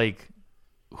not like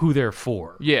who they're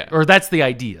for. Yeah, or that's the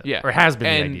idea. Yeah, or has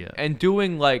been the idea. And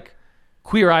doing like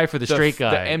Queer Eye for the Straight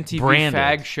Guy, the MTV branded.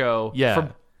 Fag Show.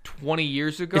 From 20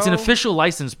 years ago. It's an official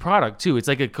licensed product too. It's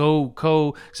like a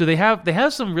co. So they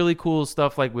have some really cool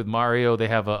stuff, like with Mario. They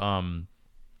have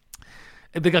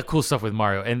They got cool stuff with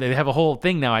Mario, and they have a whole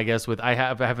thing now, I guess. With I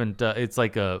haven't. It's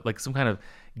like some kind of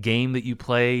game that you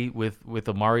play with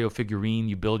a Mario figurine.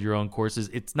 You build your own courses.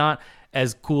 It's not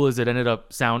as cool as it ended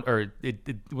up sound. Or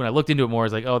when I looked into it more, I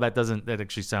was like, oh, that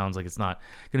actually sounds like it's not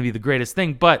going to be the greatest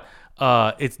thing. But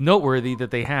it's noteworthy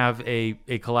that they have a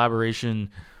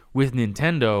collaboration with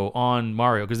Nintendo on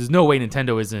Mario, because there's no way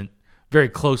Nintendo isn't very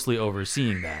closely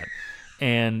overseeing that.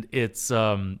 And it's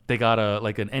they got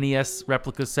an NES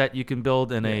replica set you can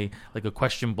build, and a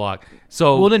question block.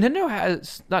 So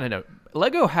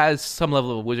Lego has some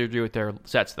level of wizardry with their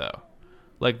sets, though.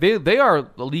 Like they are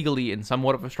legally in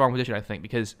somewhat of a strong position, I think,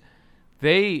 because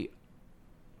they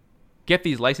get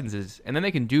these licenses and then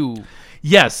they can do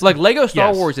like Lego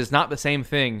Star Wars is not the same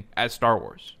thing as Star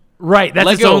Wars. Right,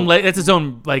 that's its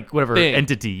own like whatever thing.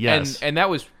 Entity. Yes, and that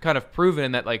was kind of proven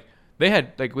in that like. They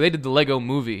had they did the Lego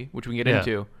movie, which we can get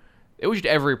into. It was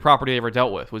just every property they ever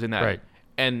dealt with was in that. Right.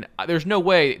 And there's no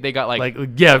way they got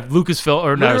Lucasfilm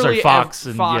or Fox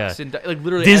and like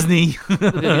literally Disney.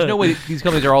 There's no way these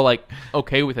companies are all like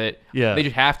okay with it. Yeah. They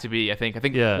just have to be. I think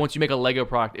once you make a Lego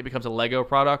product, it becomes a Lego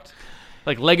product.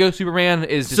 Like Lego Superman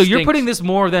is. So you're putting this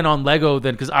more than on Lego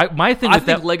then, because I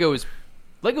think Lego's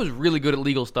really good at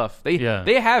legal stuff. They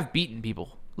have beaten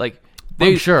people like.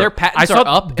 I'm sure their patents are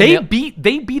up. They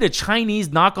beat a Chinese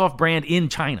knockoff brand in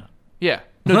China. Yeah,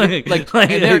 they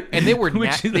were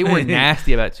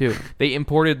nasty about it too. They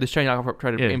imported the Chinese knockoff,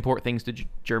 tried to import things to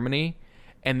Germany,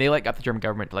 and they got the German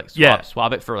government to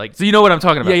swab it for like. So you know what I'm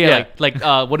talking about? Yeah. Like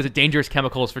what is it? Dangerous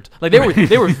chemicals for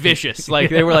they were vicious.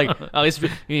 Like they were like, oh, this is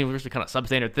kind of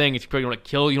substandard thing. It's you want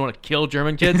to kill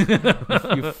German kids.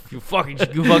 you fucking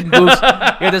goose.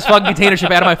 Get this fucking container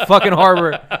ship out of my fucking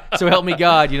harbor. So help me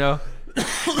God,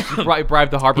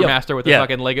 bribed the harbor master with the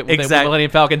fucking Lego with the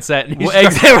Millennium Falcon set. And he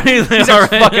starts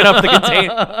fucking up the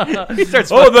container. He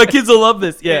starts. Oh, the kids will love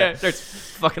this. Yeah, starts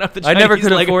fucking up the. Chinese I never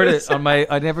could Legos. afford it on my.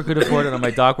 I never could afford it on my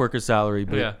dock worker salary.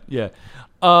 But yeah.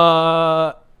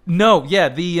 No. Yeah.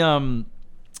 The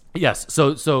Yes.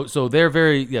 So they're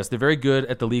very they're good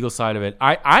at the legal side of it.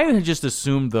 I had just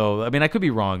assumed, though. I mean, I could be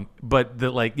wrong, but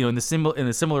that in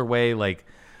a similar way, like.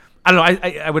 I don't know.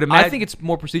 I would imagine. I think it's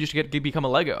more prestigious to become a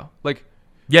Lego. Like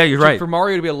Yeah, you're So right. For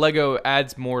Mario to be a Lego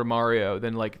adds more to Mario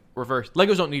than like reverse.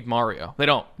 Legos don't need Mario. They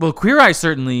don't. Well, Queer Eye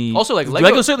certainly Also, like,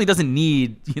 Lego certainly doesn't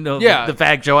need Yeah. the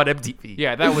fag show on MTV.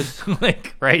 Yeah, that was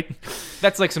like right.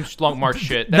 that's like some long March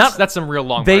shit. Not- That's some real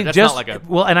long They March. That's just not like a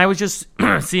well, and I was just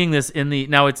seeing this in the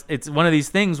now. It's one of these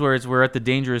things where we're at the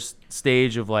dangerous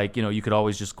stage of like you could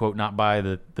always just quote not buy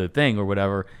the thing or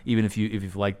whatever, even if you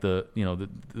like the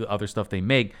the other stuff they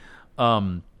make.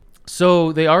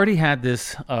 So they already had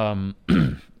this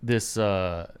this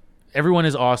everyone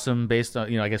is awesome based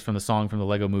on I guess from the song from the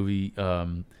Lego movie.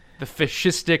 the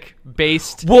fascistic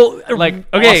based Okay,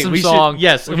 awesome we song. should,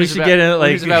 yes, which we is should about- get into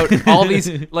which is like about all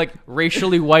these like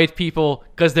racially white people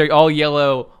because they're all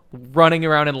yellow running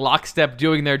around in lockstep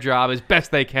doing their job as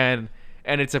best they can,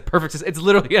 and it's a perfect. It's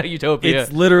literally a utopia.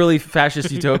 It's literally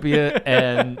fascist utopia,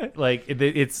 and like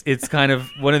it's kind of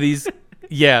one of these.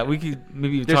 Yeah, we could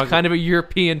maybe There's talk. kind of a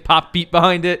European pop beat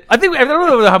behind it. I don't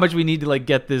know how much we need to like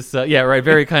get this. Yeah, right.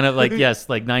 Very kind of like yes,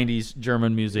 like '90s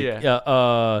German music.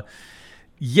 Yeah.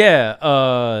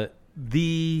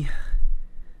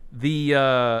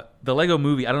 The Lego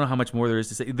Movie. I don't know how much more there is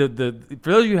to say. The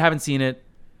for those of you who haven't seen it,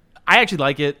 I actually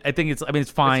like it. I think it's. I mean,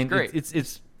 it's fine. great.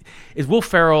 It's Will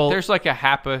Ferrell. There's like a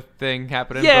HAPA thing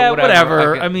happening. Yeah, but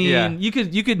whatever. get- I mean, yeah. you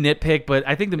could nitpick, but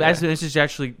I think the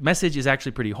message is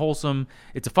actually pretty wholesome.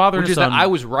 It's a father Which and a is that son. I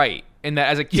was right, and that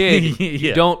as a kid, Yeah.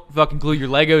 you don't fucking glue your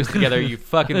Legos together, you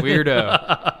fucking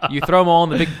weirdo. You throw them all in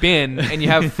the big bin and you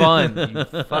have fun, you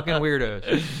fucking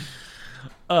weirdos.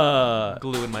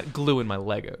 Glue in my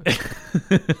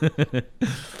Legos.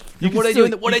 What do I do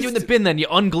in the bin then? You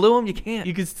unglue them? You can't.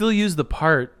 You could still use the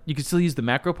part. You could still use the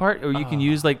macro part, or you can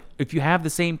use like if you have the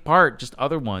same part, just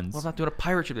other ones. Well, I'm not doing a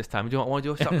pirate ship this time. I want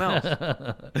to do something else.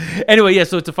 Anyway, yeah.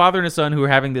 So it's a father and a son who are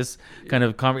having this kind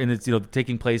of and it's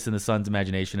taking place in the son's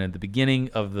imagination. And at the beginning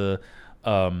of the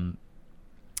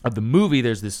movie,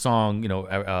 there's this song.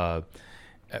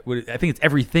 I think it's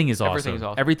everything is awesome. Everything is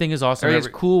awesome. Everything is awesome.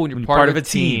 Everything's cool when you're part of a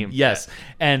team. Yes,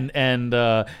 and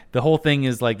the whole thing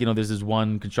is like there's this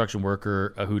one construction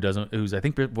worker who's I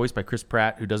think voiced by Chris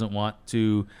Pratt who doesn't want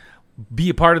to be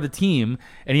a part of the team,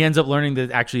 and he ends up learning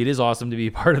that actually it is awesome to be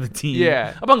a part of the team.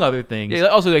 Yeah. among other things. Yeah,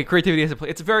 also, like, creativity has a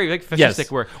place. It's a very like fascistic Yes.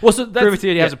 work. Well, so that's-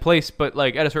 creativity has a place, but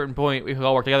like at a certain point, we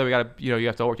all work together. We gotta, you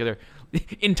have to all work together.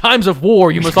 In times of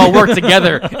war, you must all work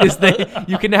together.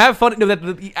 You can have fun. No, that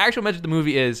the actual message of the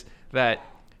movie is that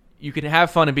you can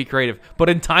have fun and be creative, but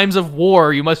in times of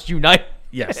war, you must unite.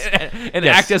 Yes. and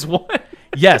Yes. act as one.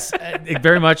 Yes,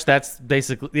 very much. That's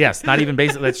basically yes. Not even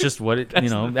basic. That's just what it. the At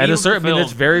theme a of certain. the I mean,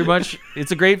 that's film. very much.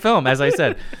 It's a great film, as I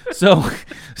said.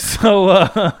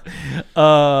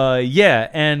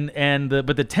 Yeah,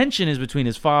 but the tension is between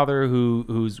his father,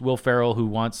 who's Will Ferrell, who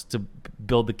wants to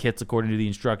build the kits according to the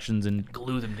instructions and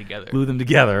Glue them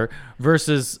together,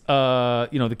 versus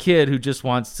the kid who just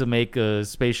wants to make a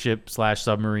spaceship /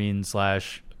 submarine / cement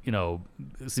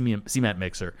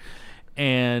mixer,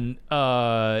 and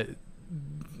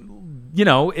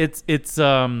it's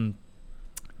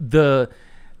the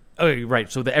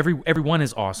right. So the everyone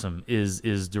is awesome is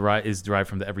derived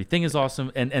from the everything is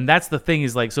awesome, and that's the thing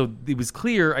is like so it was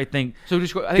clear I think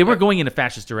they were going in a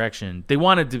fascist direction. They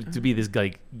wanted to be this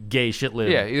like gay shit lib.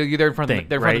 Yeah, they're in front of thing,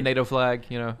 the right? NATO flag.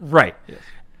 Right. Yes.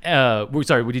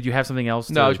 Sorry. Did you have something else?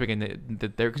 No, I was making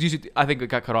there because I think it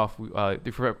got cut off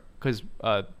because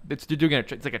they're doing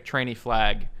it's like a tranny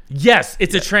flag. Yes,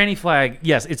 it's a tranny flag.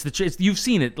 Yes, you've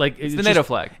seen it. Like It's the NATO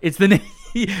flag. It's the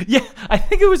yeah. I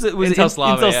think it was Intel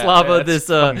Slava. Intel Yeah, Slava. yeah, this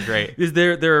that's fucking great. Is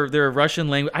their Russian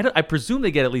language? I presume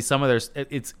they get at least some of their.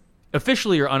 It's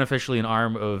officially or unofficially an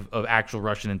arm of actual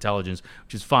Russian intelligence,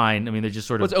 which is fine. I mean, they're just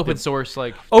sort of What's open source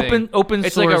like open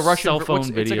It's source like a Russian cell phone it's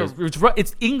videos. like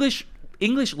It's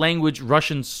English language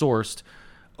Russian sourced.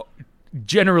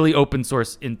 Generally open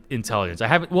source intelligence. I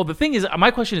haven't. Well, the thing is,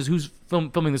 my question is, who's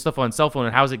filming this stuff on cell phone,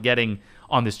 and how's it getting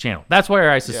on this channel? That's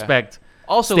where I suspect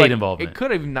also state like, involvement. It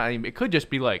could have not even. It could just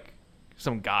be like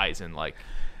some guys in like.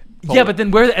 Yeah, but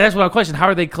then where? That's my question. How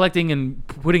are they collecting and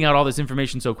putting out all this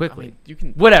information so quickly? I mean, you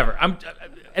can whatever.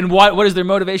 And what is their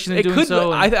motivation in It doing could.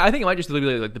 so? I think it might just be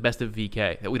like the best of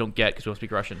VK that we don't get because we don't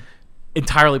speak Russian.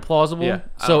 Entirely plausible. Yeah.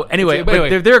 So anyway, But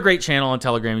anyway. they're a great channel on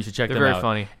Telegram. You should check They're them very out.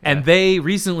 funny. And Yeah. they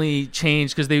recently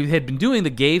changed because they had been doing the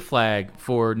gay flag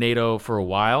for NATO for a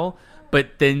while,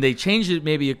 but then they changed it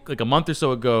maybe like a month or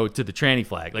so ago to the tranny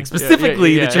flag, like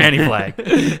specifically yeah. the tranny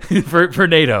flag for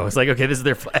NATO. It's like, okay, this is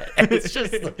their flag. It's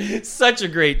just like, such a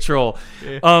great troll.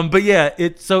 Yeah. But yeah,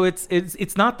 it's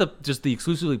not just the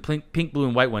exclusively pink, blue,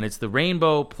 and white one. It's the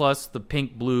rainbow plus the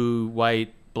pink, blue,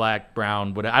 white, black,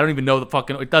 brown. Whatever. I don't even know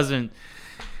it doesn't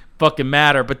fucking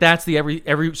matter. But that's the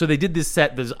every. So they did this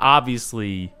set. There's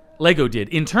obviously Lego did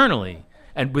internally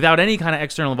and without any kind of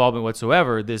external involvement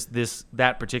whatsoever.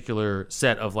 That particular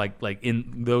set of like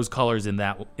in those colors in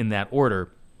that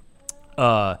order.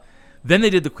 Then they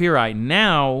did the Queer Eye.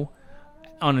 Now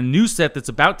on a new set that's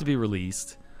about to be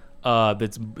released.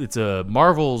 It's a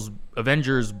Marvel's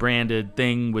Avengers branded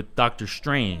thing with Doctor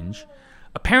Strange.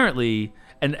 Apparently,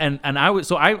 and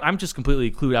I'm just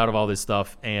completely clued out of all this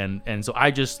stuff, and so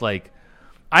I just like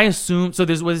I assume so.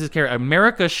 What is this character?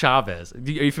 America Chavez. Are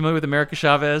you familiar with America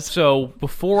Chavez? So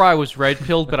before I was red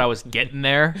pilled, but I was getting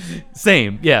there.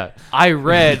 Same, yeah. I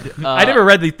read. I never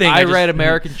read the thing. I read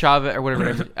American Chavez or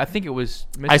whatever. I think it was.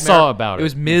 Saw about it. It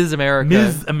was Ms. America.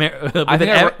 Ms.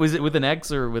 America. Was it with an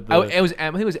X or with? It was.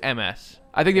 I think it was MS.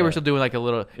 I think they were still doing like a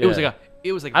little. It was like a.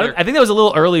 It was like. I think that was a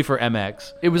little early for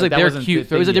MX. It was like their cute.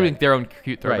 It was like their own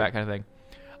cute throwback kind of thing.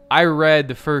 I read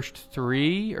the first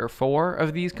 3 or 4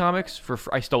 of these comics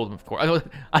I stole them, of course.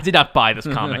 I did not buy this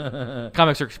comic.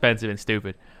 Comics are expensive and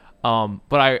stupid.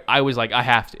 But I was like, I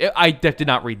have to. I did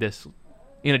not read this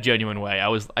in a genuine way.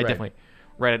 I definitely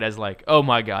read it as like, oh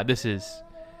my god, this is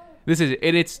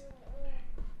it. It's.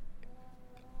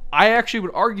 I actually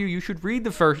would argue you should read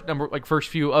the first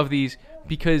few of these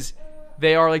because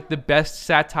they are like the best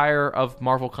satire of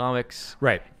Marvel Comics,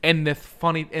 right? And the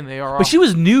funny, and they are. But she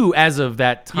was new as of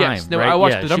that time. Yes, no, right? I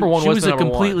watched the number one. She was a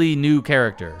completely new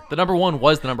character. The number one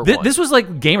was the number one. This was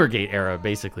like Gamergate era,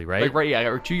 basically, right? Like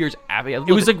or 2 years after.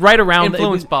 It was like right around.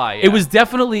 Influenced by. Yeah. It was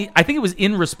definitely. I think it was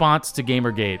in response to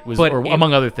Gamergate,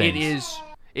 among other things.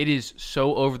 It is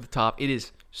so over the top. It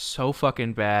is so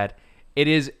fucking bad. It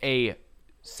is a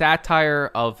satire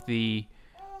of the.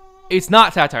 It's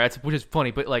not satire. Which is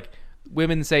funny, but like.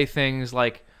 Women say things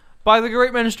like "by the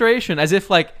great menstruation" as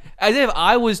if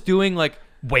I was doing like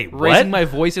raising my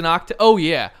voice in octave. Oh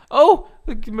yeah. Oh,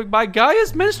 by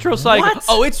Gaia's menstrual cycle. What?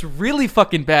 Oh, it's really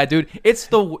fucking bad, dude. Is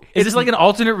this like an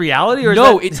alternate reality or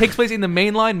no? It takes place in the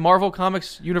mainline Marvel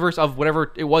Comics universe of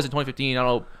whatever it was in 2015. I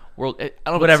don't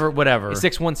know. Whatever.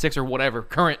 616 or whatever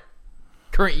current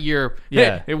year.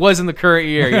 Yeah, it was in the current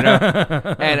year, you know.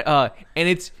 and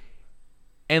it's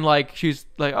like she's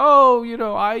like, oh, you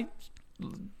know,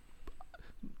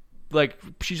 like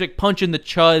she's like punching the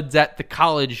chuds at the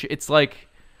college. It's like,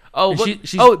 oh,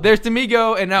 there's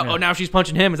D'Amigo, and now she's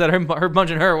punching him. Is that her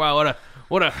punching her? Wow,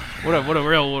 what a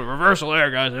real reversal there,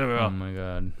 guys. Oh my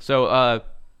god. So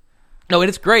no, and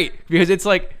it's great because it's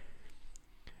like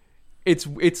it's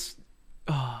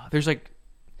there's like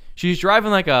she's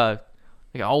driving like an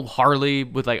old Harley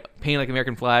with like painted like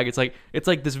American flag. It's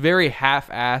like this very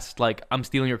half-assed like I'm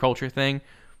stealing your culture thing,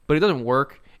 but it doesn't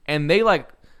work. And they like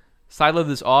sideload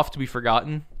this off to be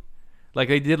forgotten. Like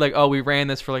they did like, oh, we ran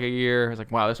this for like a year. It's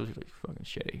like, wow, this was really fucking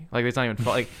shitty. Like it's not even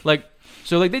fun.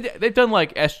 So like they've done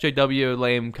like SJW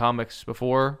lame comics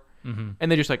before, and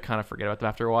they just like kind of forget about them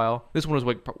after a while. This one was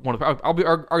like one of the,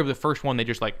 arguably the first one they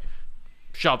just like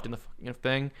shoved in the fucking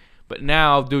thing. But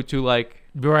now due to like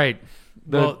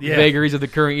the vagaries of the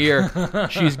current year,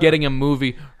 she's getting a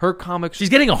movie. Her comics. She's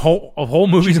getting a whole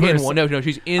movie. She's in one. No,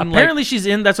 she's in. Apparently, she's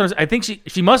in. That's what I think.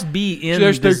 She must be in.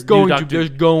 There's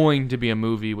going to be a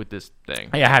movie with this thing.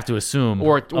 I have to assume,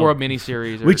 or a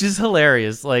miniseries, which is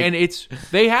hilarious. Like, and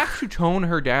they have to tone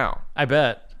her down. I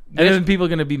bet. And then people are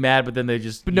going to be mad, but then they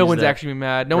just. But no one's actually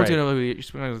mad. No one's going to be.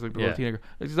 Just like the Latina girl.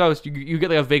 You get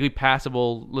like a vaguely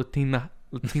passable Latina,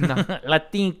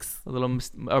 Latinx, a little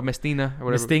or Mestina or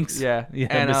whatever. Mistinks, yeah,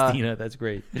 and Mestina. That's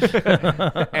great.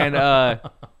 And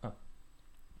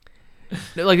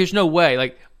like, there's no way.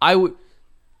 Like, I would,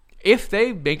 if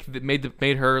they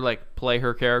made her like play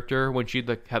her character when she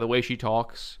like how the way she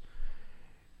talks.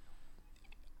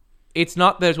 It's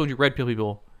not that it's when you red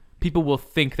pill people will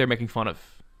think they're making fun of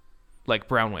like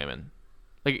brown women.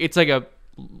 Like it's like a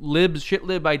shit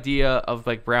lib idea of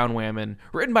like brown women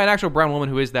written by an actual brown woman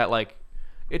who is that like.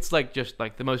 It's like just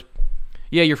like the most.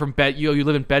 Yeah, you're from you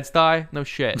live in Bed-Stuy? No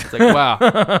shit. It's like wow.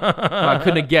 I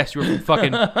couldn't have guessed you were from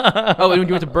fucking. Oh, you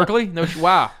went to Berkeley? No,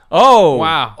 wow. Oh,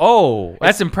 wow. Oh,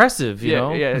 that's impressive. You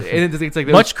know, yeah. And it's like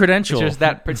much credential. It's just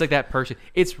that. It's like that person.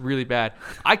 It's really bad.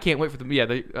 I can't wait for them.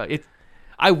 Yeah,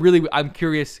 I'm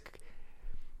curious.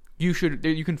 You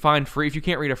can find free if you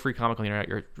can't read a free comic on the internet.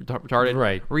 You're retarded.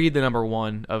 Right. Read the number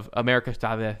 1 of America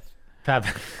Chavez.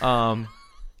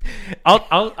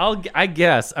 I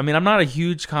guess. I mean, I'm not a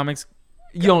huge comics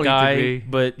guy, need to be.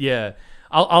 But yeah,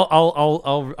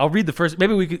 I'll read the first.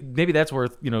 Maybe that's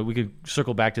worth. We could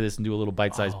circle back to this and do a little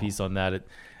bite-sized piece on that at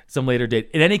some later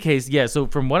date. In any case, yeah. So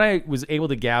from what I was able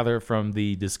to gather from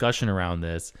the discussion around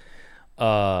this,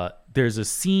 there's a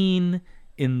scene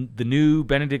in the new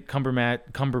Benedict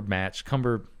Cumberbatch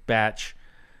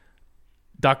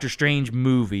Doctor Strange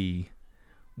movie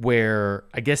where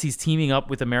I guess he's teaming up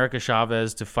with America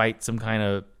Chavez to fight some kind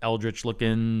of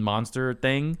eldritch-looking monster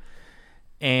thing.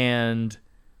 And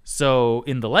so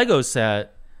in the Lego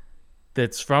set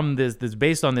that's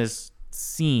based on this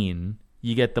scene,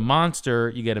 you get the monster,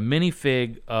 you get a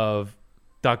minifig of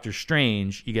Doctor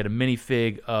Strange, you get a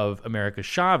minifig of America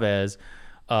Chavez.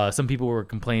 Some people were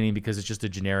complaining because it's just a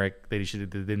generic. They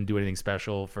didn't do anything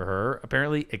special for her,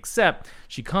 apparently, except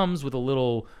she comes with a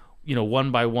little,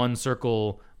 1x1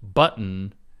 circle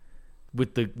button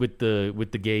with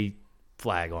the gay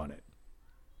flag on it.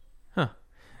 Huh.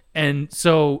 And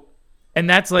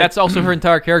that's like... That's also her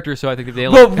entire character, so I think if they...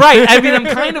 Well, right. I mean, I'm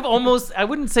kind of almost... I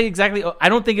wouldn't say exactly... I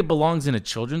don't think it belongs in a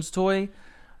children's toy.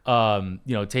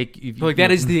 That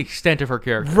is the extent of her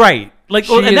character. Right. Like,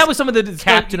 and that was some of the...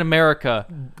 Captain America,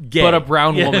 gay. but a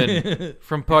brown woman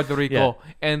from Puerto Rico.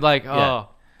 Yeah. And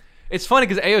it's funny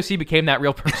because AOC became that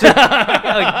real person.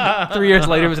 Like 3 years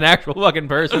later, it was an actual fucking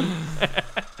person.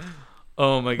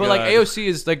 Oh my god! But like AOC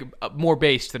is like more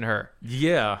based than her.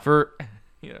 Yeah.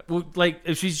 Well, like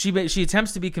if she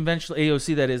attempts to be conventional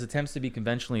AOC, that is, attempts to be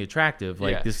conventionally attractive.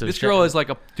 Like this girl is like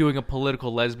doing a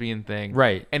political lesbian thing,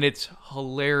 right? And it's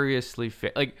hilariously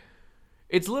fit. Like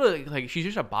it's literally like she's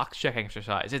just a box check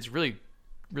exercise. It's really,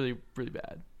 really, really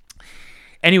bad.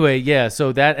 Anyway, yeah.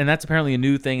 So that's apparently a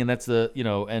new thing, and that's I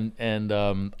don't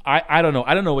know.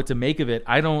 I don't know what to make of it.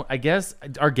 I guess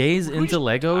are gays into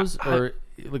Legos or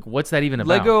like what's that even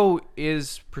about? Lego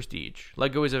is prestige.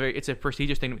 Lego is it's a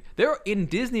prestigious thing. There in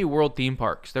Disney World theme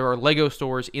parks, there are Lego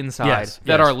stores inside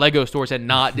that are Lego stores and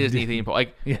not Disney theme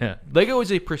parks. Like Lego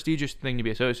is a prestigious thing to be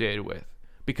associated with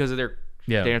because of their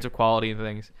standards of quality and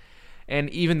things. And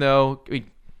even though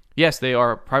yes, they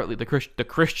are privately. The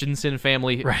Christensen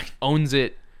family owns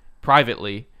it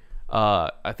privately.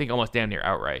 I think almost damn near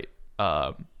outright.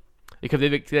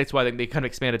 Because that's why they kind of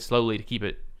expanded slowly to keep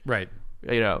it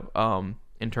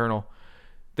internal.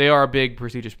 They are a big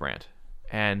prestigious brand,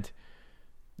 and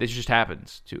this just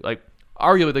happens to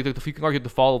arguably if you can argue the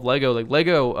fall of Lego. Like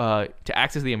Lego to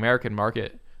access the American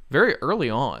market very early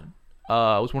on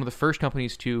was one of the first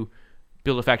companies to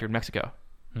build a factory in Mexico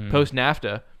post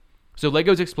NAFTA. So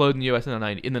Legos exploded in the U.S. in the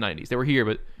 90s. They were here,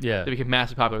 but they became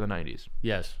massively popular in the 90s.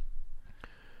 Yes.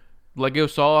 Lego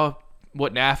saw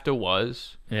what NAFTA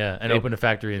was. Yeah, and opened a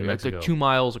factory in Mexico. It's like 2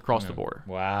 miles across the border.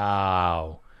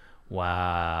 Wow.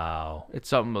 It's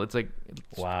something. It's like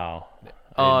wow.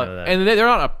 And they're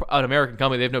not an American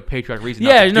company. They have no patriotic reason.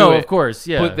 Yeah, not to do it. Of course.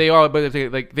 Yeah, but they are. But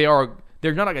they are.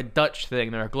 They're not like a Dutch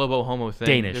thing. They're a globo homo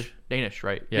thing. Danish. They're Danish,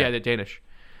 right? Yeah, they're Danish.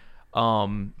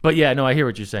 But yeah, no, I hear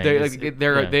what you're saying.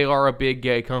 They are a big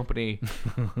gay company.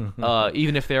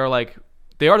 Even if they're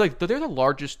the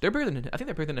largest. They're bigger than. I think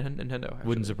they're bigger than Nintendo. Actually.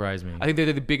 Wouldn't surprise me. I think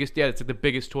they're the biggest. Yeah, it's like the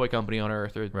biggest toy company on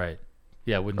earth. Right.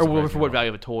 Yeah, wouldn't. Or for what value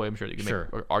of a toy? I'm sure you can make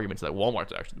arguments that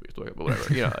Walmart's actually the biggest toy, but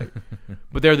whatever.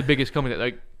 But they're the biggest company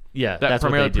that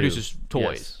primarily produces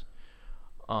toys.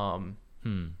 Yes. And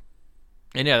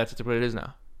that's what it is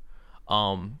now.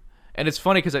 And it's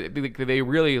funny because they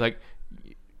really like.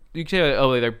 You can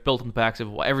say, they're built on the backs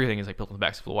of everything is built on the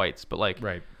backs of the whites, but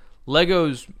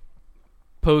Lego's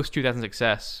post 2000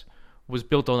 success was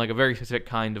built on a very specific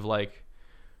kind of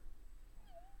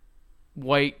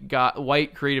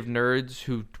white creative nerds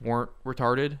who weren't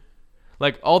retarded.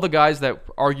 Like all the guys that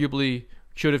arguably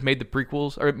should have made the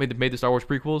prequels or made the Star Wars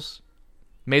prequels,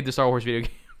 made the Star Wars video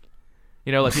game.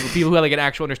 People who had an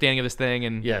actual understanding of this thing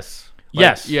and yes,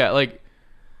 those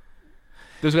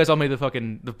guys all made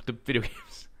the video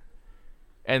games.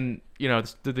 And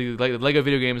the Lego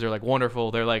video games are wonderful.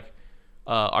 They're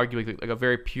arguably a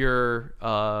very pure,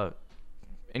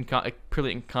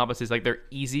 purely encompasses they're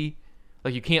easy.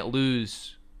 You can't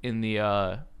lose in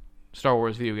the Star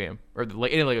Wars video game or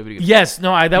any Lego video game. Yes,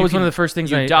 no, that was one of the first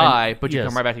things. You die, but you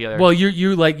come right back together. Well,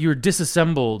 you're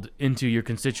disassembled into your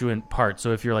constituent parts.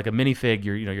 So if you're a minifig,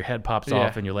 your head pops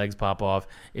off and your legs pop off.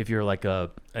 If you're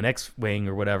an X-wing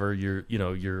or whatever,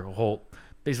 your whole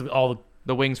basically all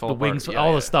the wings fall apart.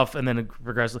 All the stuff, and then it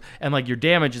progresses. And your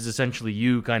damage is essentially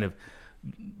you kind of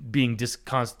being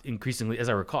increasingly, as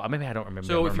I recall. Maybe I don't remember.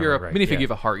 So if you're a minifig, you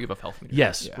have a heart, you have a health meter.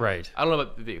 Yes, right. I don't know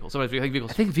about the vehicles. Sometimes vehicles.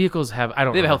 I think vehicles have. I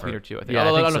don't. They have remember. a health meter too. I think.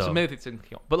 Yeah, I think so. Maybe it's in.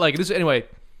 But this anyway.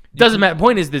 Doesn't matter.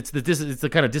 Point is, it's the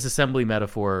kind of disassembly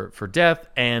metaphor for death,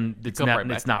 and it's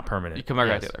not permanent. You come right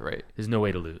back together, right? There's no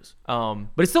way to lose. But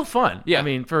it's still fun. Yeah. I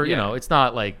mean, it's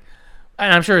not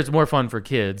and I'm sure it's more fun for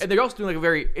kids. And they're also doing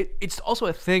it's also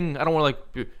a thing. I don't want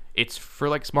to it's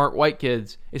for smart white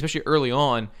kids, especially early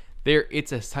on.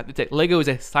 Lego is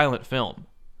a silent film.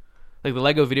 The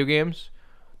Lego video games,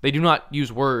 they do not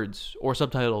use words or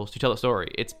subtitles to tell a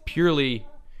story. It's purely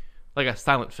a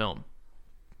silent film.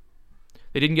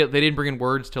 They didn't bring in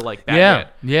words to like back Yeah, it.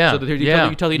 yeah, So you yeah,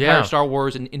 tell the entire yeah. Star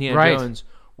Wars and Indiana Right. Jones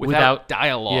without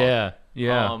dialogue. Yeah,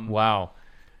 yeah. Wow.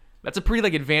 That's a pretty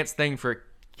like advanced thing for a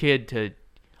kid to.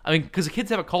 I mean, because kids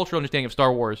have a cultural understanding of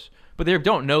Star Wars, but they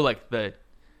don't know like the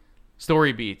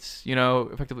story beats.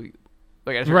 Effectively,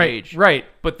 like at a certain age. Right.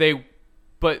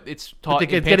 But it's taught. They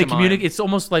in get a pantomime. It's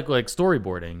almost like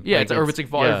storyboarding. Yeah, like it's like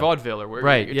vaudeville or where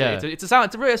Right, it's a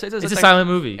silent. It's a silent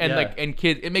movie, and yeah. and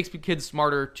kids. It makes kids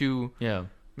smarter to Yeah.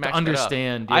 match To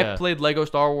understand. that up. Yeah. I played Lego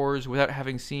Star Wars without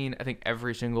having seen I think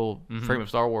every single frame of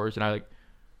Star Wars, and I like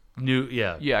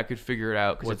I could figure it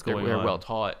out because What's they're going on. well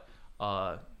taught.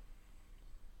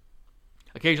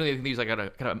 Occasionally, I think these like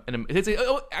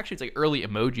it's like early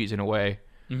emojis in a way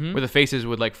where the faces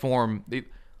would like form.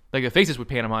 Like the faces would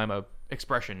pantomime a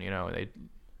expression, and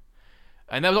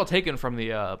that was all taken from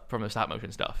the stop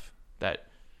motion stuff that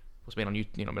was made on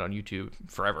made on YouTube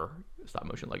forever. Stop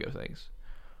motion Lego things.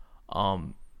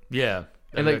 Yeah.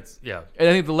 And like, and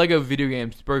I think the Lego video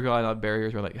games broke a lot of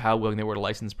barriers, or like how willing they were to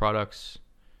license products,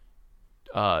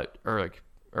 or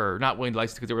not willing to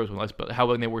license because they were licensed, but how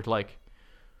willing they were to like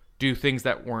do things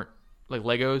that weren't like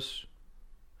Legos.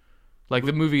 Like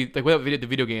the movie, like without the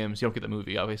video games, you don't get the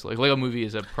movie. Obviously, like Lego Movie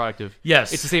is a product of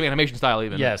Yes. it's the same animation style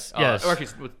even. Yes. Or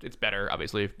actually, it's better,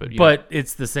 obviously, but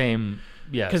it's the same.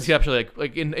 Yes. because actually,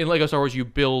 like in Lego Star Wars, you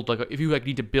build like if you like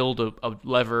need to build a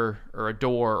lever or a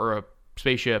door or a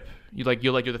spaceship, you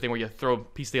do the thing where you throw a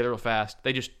piece together real fast.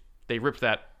 They ripped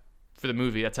that for the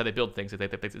movie. That's how they build things.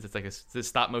 It's like this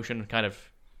stop motion kind of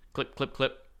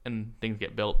clip, and things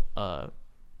get built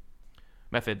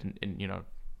method, and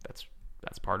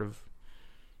that's part of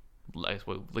like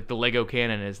the Lego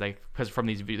canon is like because from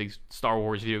these Star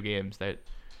Wars video games that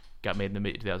got made in the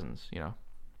mid 2000s.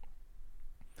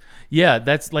 Yeah,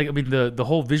 that's like the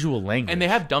whole visual language. And they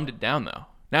have dumbed it down though.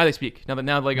 Now they speak. Now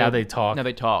they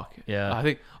talk. Yeah. I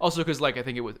think also because like I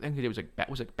think it was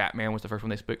like Batman was the first one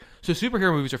they spoke. So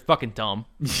superhero movies are fucking dumb.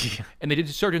 And they did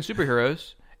certain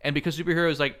superheroes, and because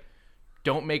superheroes like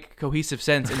don't make cohesive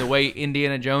sense in the way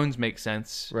Indiana Jones makes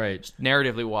sense, Right.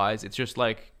 Narratively wise, it's just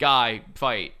like guy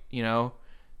fight.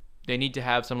 They need to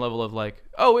have some level of like,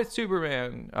 oh, it's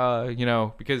Superman.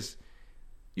 Because.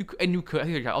 I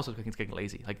think also it's getting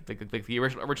lazy. Like the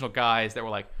original guys that were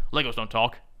like Legos don't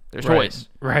talk. They're toys.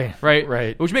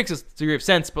 Right. Which makes a degree of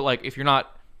sense, but like if you don't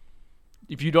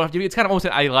have to, it's kind of almost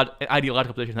an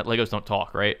ideological position that Legos don't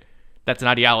talk. Right. That's an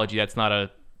ideology. That's not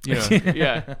a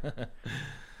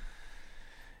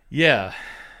yeah.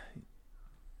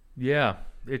 Yeah.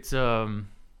 It's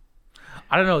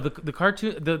I don't know, the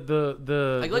cartoon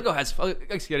the like Lego has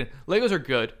Legos are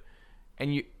good,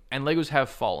 and Legos have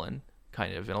fallen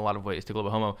kind of in a lot of ways to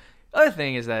global homo. The other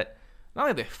thing is that not only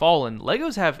have they fallen,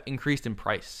 Legos have increased in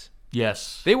price.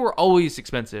 Yes. They were always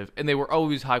expensive, and they were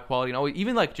always high quality, and always,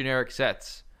 even like generic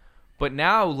sets. But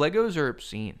now Legos are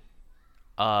obscene.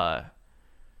 To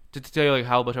tell you like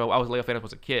how much I was a Lego fan when I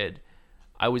was a kid,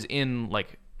 I was in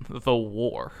like the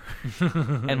war,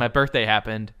 and my birthday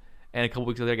happened, and a couple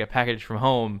weeks later I got a package from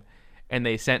home, and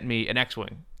they sent me an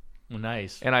X-wing.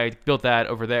 Nice. And I built that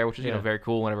over there, which is very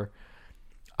cool. Whatever.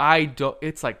 It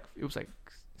was like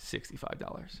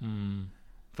 $65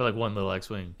 For like one little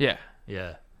X-wing. Yeah.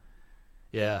 And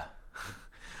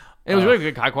it was really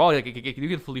good, high quality. Like you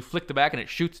can fully flick the back and it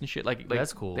shoots and shit. Like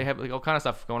that's cool. They have like all kind of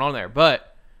stuff going on there,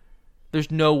 but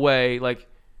there's no way like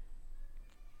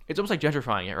it's almost like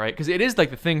gentrifying it, right? Because it is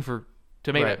like the thing to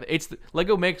make that. It's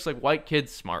Lego makes like white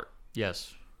kids smart.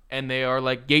 Yes. And they are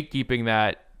like gatekeeping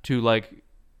that to like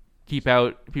keep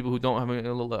out people who don't have a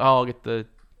little. I'll get them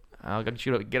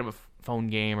a phone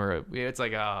game or it's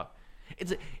like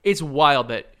it's wild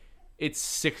that it's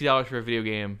 $60 for a video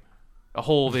game, a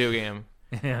whole video game,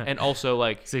 and also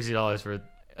like $60 for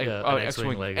an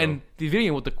X-wing Lego, and the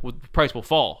video game the price will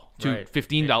fall to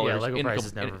 $15. Yeah, Lego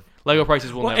prices never. Lego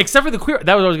prices will never. Except for the Queer.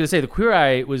 That was what I was gonna say. The Queer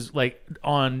Eye was like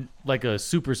on like a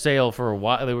super sale for a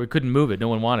while. They couldn't move it. No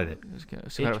one wanted it. It was kind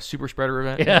of a super spreader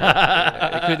event.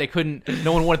 Yeah. They couldn't.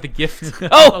 No one wanted the gift.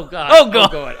 Oh god. Oh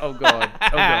god. Oh god.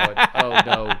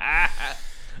 Oh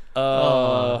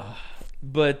no.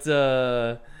 But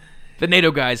the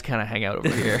NATO guys kind of hang out over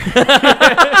here.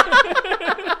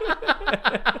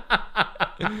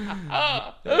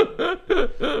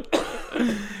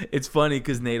 It's funny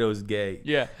because NATO's gay.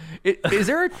 Yeah. Is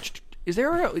there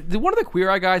do one of the Queer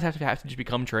Eye guys have to just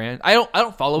become trans? I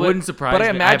don't follow it. Wouldn't surprise but I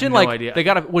me. imagine I have no like idea. they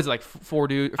got what is it, like 4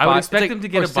 dudes. I would expect them to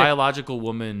get a biological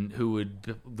woman who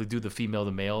would do the female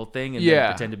to male thing and then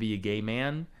pretend to be a gay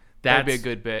man. That'd be a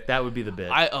good bit. That would be the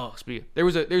bit.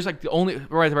 There's like the only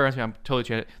right there. I'm totally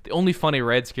changing it. The only funny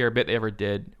Red Scare bit they ever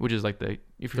did, which is like the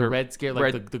Red Scare,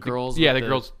 like the girls. Yeah, the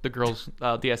girls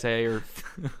DSA or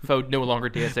faux no longer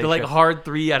DSA. They're like hard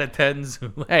 3 out of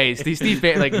 10s. Hey, Steve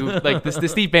Bannon, like the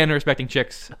Steve Bannon respecting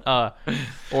chicks,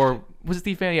 or was it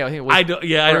Steve Bannon? Yeah, I think it was.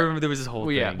 I remember there was this whole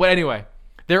thing. Yeah, but anyway,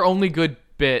 their only good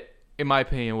bit, in my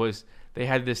opinion, was they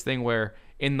had this thing where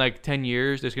in like 10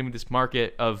 years there's gonna be this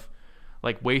market of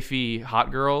like wafy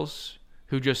hot girls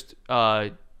who just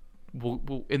and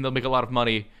they'll make a lot of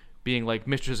money being like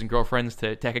mistresses and girlfriends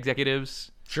to tech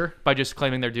executives. Sure. By just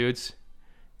claiming they're dudes.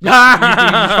 You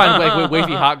just find like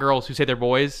wavy hot girls who say they're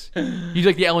boys. You do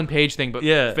like the Ellen Page thing, but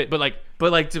yeah, but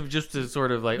like to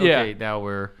sort of like okay, now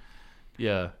we're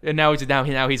and now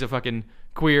he's a fucking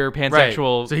queer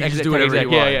pansexual. Right. So he can just do whatever he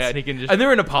wants. Yeah, and he can just and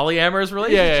they're in a polyamorous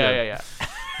relationship.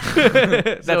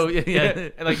 Yeah.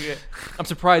 And like I'm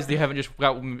surprised they haven't just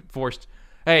got forced.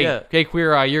 Hey,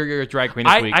 queer, you're a drag queen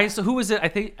this week. So who was it?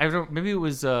 I don't. Maybe it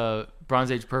was Bronze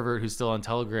Age Pervert who's still on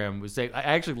Telegram was saying I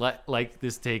actually like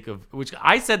this take of which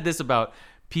I said this about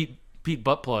Pete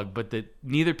Buttplug, but that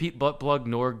neither Pete Buttplug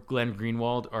nor Glenn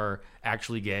Greenwald are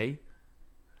actually gay.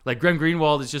 Like Glenn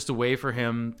Greenwald is just a way for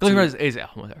him. Glenn Greenwald is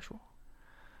homosexual.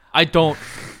 I don't.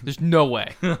 There's no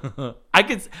way. I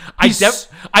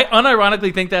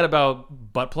unironically think that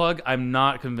about Buttplug. I'm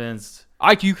not convinced.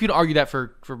 You could argue that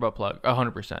for Buttplug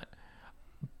 100%.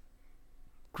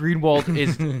 Greenwald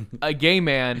is a gay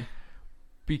man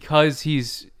because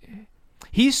he's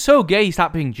so gay he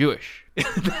stopped being Jewish.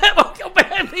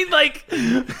 I mean, like,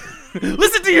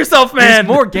 listen to yourself, man.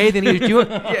 He's more gay than he was Jewish.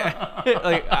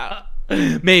 Yeah,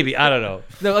 maybe I don't know.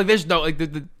 No, like there's no like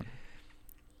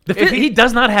he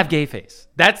does not have gay face.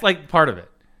 That's like part of it.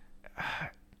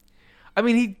 I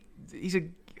mean, he's a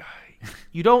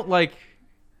you don't like.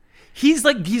 He's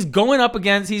going up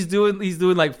against. He's doing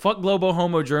like fuck global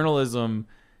homo journalism,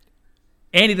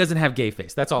 and he doesn't have gay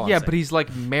face. That's all. I'm saying. But he's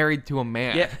like married to a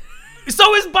man. Yeah.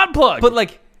 So is Buttplug. But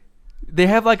like, they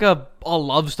have like a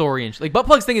love story and like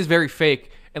Buttplug's thing is very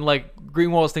fake, and like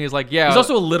Greenwald's thing is like he's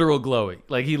also a literal glowy.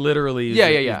 Like he literally. Is,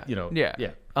 Yeah.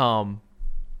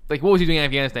 Like what was he doing in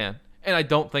Afghanistan? And I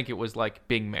don't think it was like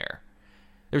being mayor.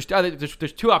 There's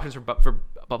two options for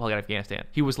Buttplug in Afghanistan.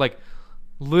 He was like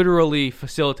literally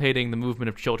facilitating the movement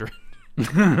of children, like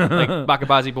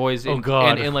Bakabazi boys and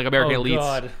like American elites.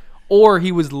 God. Or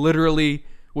he was literally,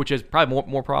 which is probably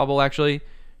more probable actually,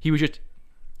 he was just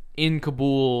in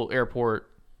Kabul airport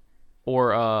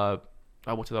or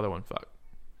what's the other one? Fuck.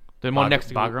 The one next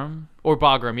to Bagram? Or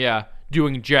Bagram, yeah.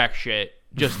 Doing jack shit.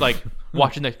 Just like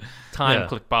watching the time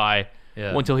click by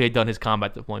until he had done his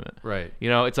combat deployment. Right. You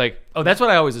know, it's like... Oh, that's what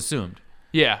I always assumed.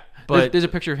 Yeah. But there's a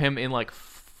picture of him in like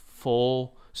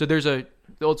full... So there's the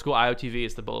old school IOTV.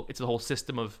 It's the whole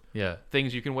system of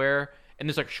things you can wear. And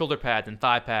there's like shoulder pads and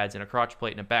thigh pads and a crotch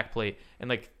plate and a back plate and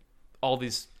like all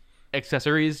these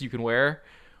accessories you can wear,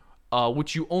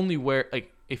 which you only wear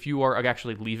like if you are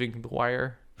actually leaving the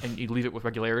wire and you leave it with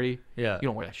regularity. Yeah, you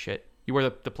don't wear that shit. You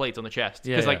wear the plates on the chest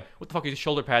because like what the fuck are these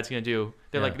shoulder pads gonna do?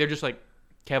 They're just like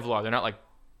Kevlar. They're not like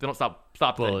they don't stop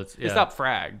bullets. They stop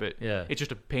frag, but it's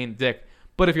just a pain in the dick.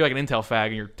 But if you're like an intel fag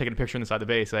and you're taking a picture inside the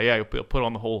base, you'll put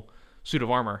on the whole suit of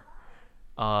armor.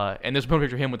 And there's a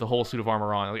picture of him with the whole suit of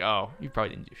armor on. Like, oh, you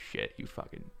probably didn't do shit. You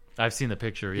fucking. I've seen the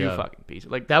picture. You fucking piece.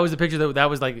 Like that was the picture that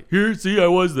was like, here, see, I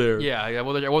was there. Yeah.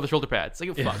 Well, I wore the shoulder pads.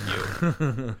 Like, fuck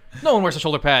you. No one wears the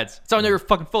shoulder pads. It's how you're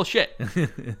fucking full of shit.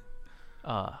 Sorry.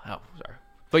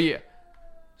 But yeah.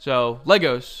 So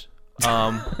Legos.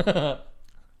 I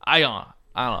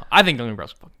don't know. I think Duncan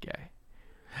Gross is fucking gay.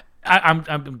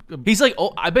 He's like,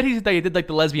 I bet he did like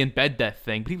the lesbian bed death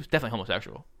thing, but he was definitely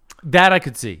homosexual. That I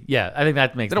could see. Yeah, I think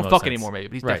that makes. They don't fuck anymore, maybe.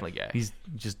 But he's definitely gay. He's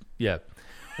just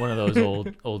one of those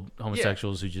old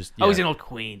homosexuals who just. Yeah. Oh, he's an old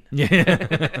queen.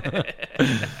 Yeah.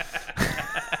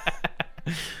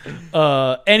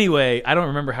 Anyway, I don't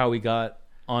remember how we got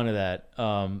onto that. You're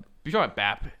talking about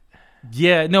BAP.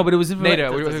 Yeah, no, but it was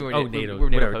NATO. NATO. We're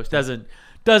NATO hosting.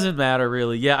 Doesn't matter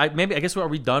really. Yeah, I guess are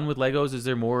we done with Legos? Is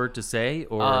there more to say?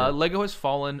 Or Lego has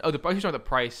fallen. Oh, you're talking about the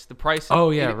price. The price.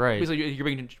 Oh yeah, right. Basically, you're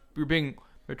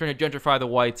trying to gentrify the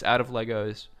whites out of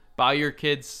Legos. Buy your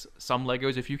kids some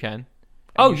Legos if you can.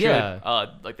 Oh yeah.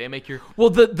 Like they make your. Well,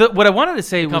 the what I wanted to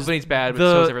say was the company's bad, but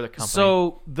so is every other company.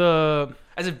 So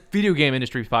as a video game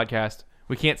industry podcast,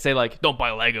 we can't say like don't buy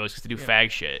Legos because they do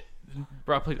fag shit.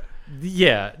 Bro,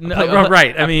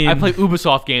 right. I mean, I play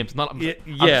Ubisoft games. I'm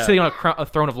sitting on a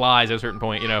throne of lies at a certain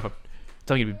point. You know, if I'm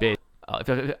telling you to be based.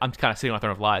 If I'm kind of sitting on a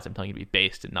throne of lies, I'm telling you to be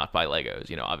based and not buy Legos.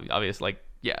 You know, obvious. Like,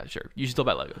 yeah, sure. You should still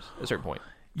buy Legos at a certain point.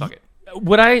 Fuck it.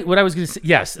 What I was going to say,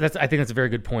 yes, I think that's a very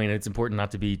good point. It's important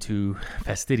not to be too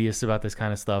fastidious about this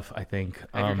kind of stuff. I think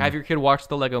Have your kid watch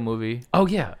the Lego Movie. Oh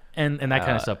yeah, and that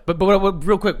kind of stuff. But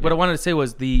real quick, what I wanted to say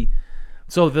was the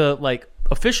like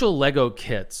official Lego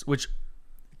kits, which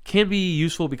can be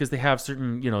useful because they have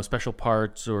certain special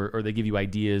parts or they give you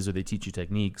ideas or they teach you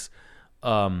techniques.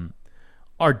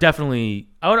 Are definitely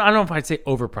I don't know if I'd say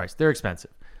overpriced. They're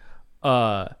expensive.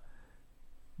 The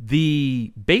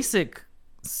basic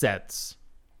sets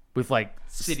with like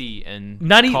City and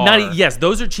not car. yes,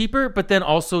 those are cheaper, but then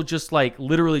also just like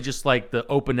literally just like the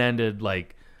open-ended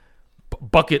like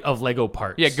bucket of Lego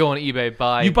parts. Yeah, go on eBay,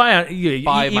 buy on buy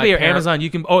eBay or Amazon. You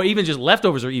can even just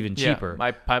leftovers are even cheaper.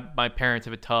 My parents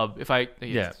have a tub. So many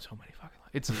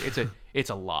fucking. It's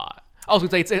a lot. I was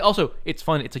gonna say it's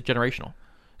fun. It's like generational.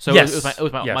 So yes.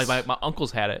 my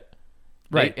uncles had it,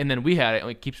 right, and then we had it,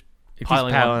 and it keeps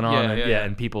piling on.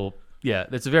 And people. Yeah,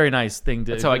 that's a very nice thing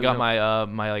to. That's how I got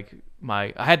I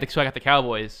got the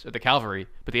Cowboys or the Cavalry,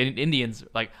 but the Indians,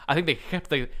 like, I think they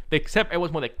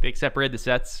separated the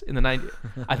sets in the 90s.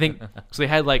 I think so. They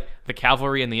had like the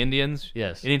Cavalry and the Indians.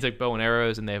 Yes, Indians like bow and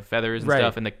arrows and they have feathers and right.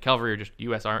 stuff, and the Cavalry are just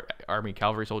U.S. Army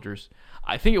cavalry soldiers.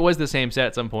 I think it was the same set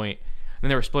at some point. Then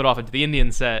they were split off into the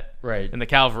Indian set, right, and the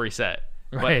Cavalry set.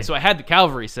 Right. But, so I had the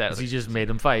Cavalry set. So you just made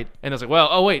them fight. And I was like, well,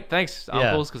 oh, wait, thanks,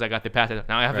 uncles, because I got the pass.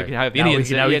 Now I have to have the Indians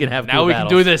set. Now we can have now we can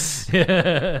do this.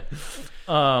 And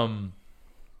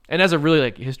as a really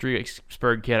like history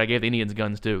spurred kid, I gave the Indians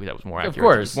guns too because that was more accurate. Of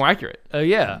course, more accurate.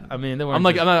 Yeah, I mean, I'm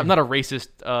not a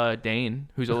racist Dane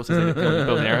who's always saying they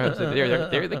kill and arrows.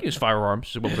 They can use firearms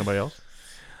just with somebody else.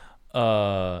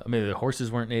 I mean, the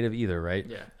horses weren't native either, right?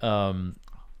 Yeah.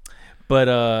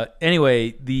 But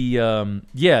anyway,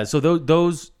 so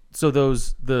those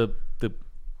the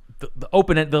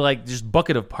open end, the like just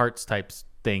bucket of parts types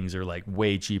things are like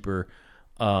way cheaper.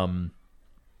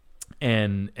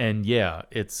 And yeah,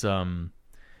 it's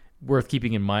worth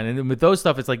keeping in mind. And with those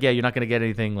stuff, it's like, yeah, you're not going to get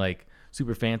anything like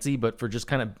super fancy, but for just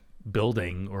kind of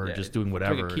building or just doing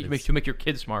whatever to make your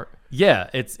kids smart. Yeah,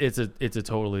 it's a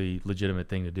totally legitimate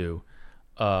thing to do.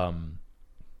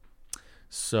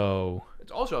 So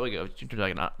it's also like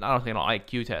not an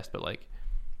IQ test, but like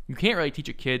you can't really teach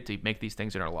a kid to make these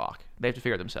things interlock. They have to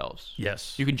figure it themselves.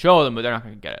 Yes, you can show them, but they're not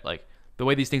going to get it. Like the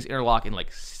way these things interlock in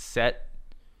like set,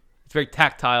 it's very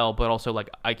tactile, but also like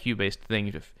IQ based thing.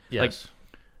 Yes.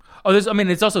 Like,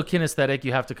 it's also kinesthetic.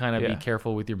 You have to kind of be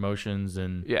careful with your motions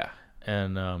and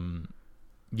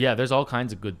there's all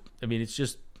kinds of good. I mean, it's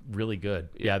just really good.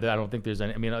 Yeah, I don't think there's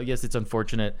any. I mean, yes, it's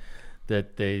unfortunate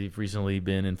that they've recently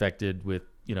been infected with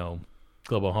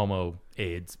global homo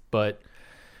AIDS, but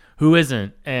who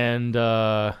isn't? And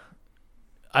I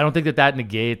don't think that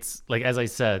negates, like as I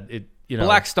said, it.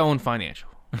 Blackstone Financial,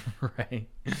 right?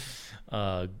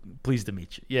 Pleased to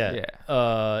meet you.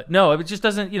 Yeah. No, it just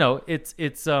doesn't.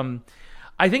 It's.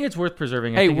 I think it's worth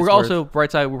preserving. Hey, we're also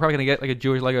bright side. We're probably gonna get like a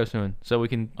Jewish Lego soon, so we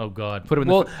can. Oh God. Put them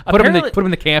in put them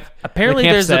in the camp. Apparently,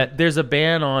 there's a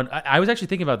ban on. I was actually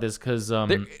thinking about this because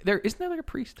there isn't there like a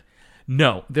priest.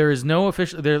 No, there is no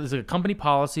official. There is a company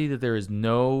policy that there is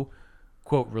no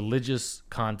quote religious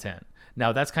content.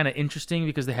 Now that's kind of interesting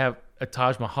because they have a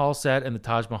Taj Mahal set, and the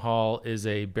Taj Mahal is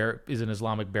an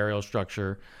Islamic burial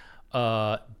structure.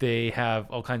 They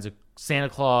have all kinds of Santa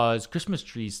Claus, Christmas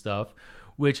tree stuff.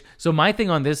 So my thing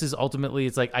on this is ultimately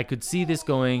it's like I could see this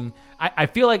going. I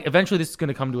feel like eventually this is going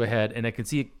to come to a head, and I can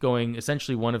see it going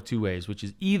essentially one of two ways, which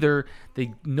is either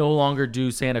they no longer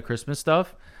do Santa Christmas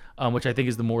stuff, which I think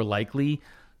is the more likely.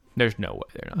 There's no way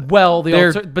they're not. Well, they're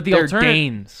alternative.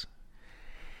 Danes.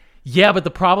 Yeah, but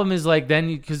the problem is like then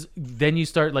you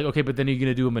start like okay, but then you're going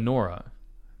to do a menorah.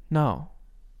 No,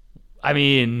 I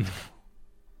mean.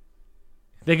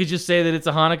 They could just say that it's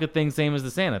a Hanukkah thing, same as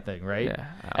the Santa thing, right? Yeah.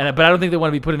 But I don't think they want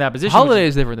to be put in that position. Holiday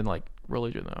is different than like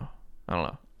religion, though. I don't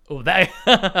know. Oh,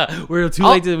 that we're too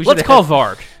late to. Let's call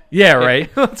Varg. Yeah, right.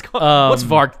 What's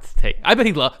Varg take? I bet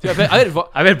he loves. I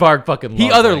bet Varg fucking. He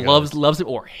either loves it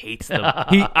or hates them.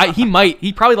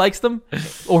 He probably likes them,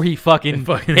 or he fucking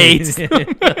hates them.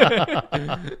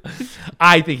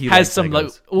 I think he has likes some. Legos.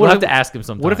 Like, we'll have to ask him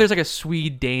sometime. What if there's like a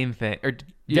Swede Dane thing? Or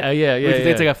yeah.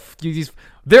 It's like these.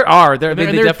 They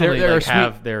definitely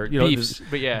have their beefs,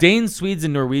 but yeah, Danes, Swedes,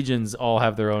 and Norwegians all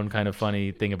have their own kind of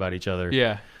funny thing about each other.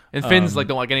 Yeah, and Finns don't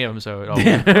like any of them, so it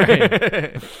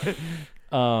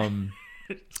all.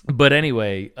 But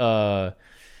anyway,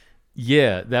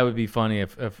 yeah, that would be funny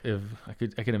if I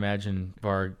could imagine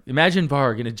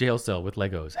Varg in a jail cell with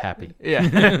Legos, happy.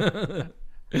 Yeah.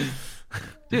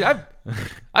 Dude, I'd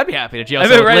be happy in a jail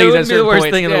cell. With right? Legos. It wouldn't be the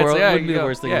worst thing in the world. Yeah, It wouldn't be the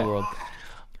worst thing in the world.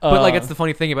 But like, that's the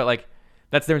funny thing about like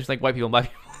that's the difference between like white people and black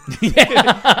people.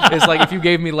 It's like if you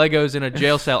gave me Legos in a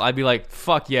jail cell, I'd be like,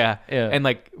 fuck yeah. Yeah. And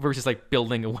like versus like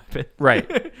building a weapon. Right.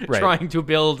 Trying to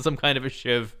build some kind of a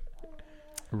shiv.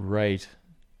 Right.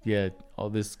 Yeah. All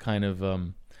this kind of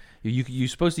you're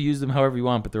supposed to use them however you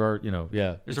want, but there are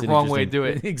There's it's a an wrong way to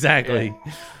interesting- do it. Exactly.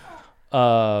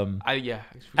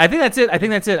 I think that's it. I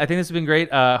think this has been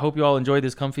great. Hope you all enjoyed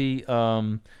this comfy.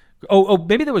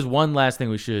 Maybe there was one last thing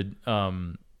we should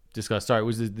discuss. Sorry, it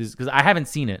was this because I haven't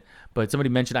seen it, but somebody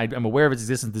mentioned I'm aware of its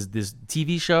existence. This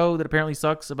TV show that apparently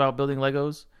sucks about building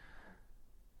Legos.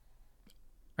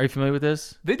 Are you familiar with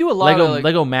this? They do a lot of like,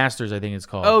 Lego Masters, I think it's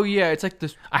called. Oh yeah, it's like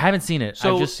this. I haven't seen it.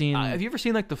 So I've just seen have you ever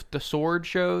seen like the sword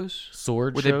shows?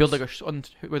 sword Where shows? they build like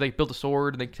where they build a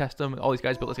sword and they test them. All these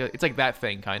guys build. It's like that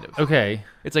thing kind of. Okay,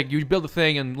 It's like you build a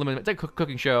thing and limit. It's like a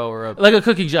cooking show or a. like a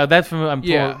cooking show. That's from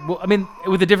Yeah. Well, I mean,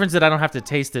 with the difference that I don't have to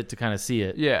taste it to kind of see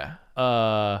it. Yeah.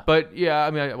 Uh, But yeah, I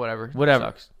mean, whatever. Whatever. It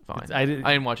sucks. Fine. I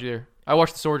didn't- watch it either. I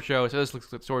watched the sword show. So this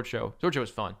looks like the sword show. Sword show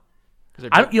was fun. 'Cause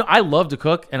they're I love to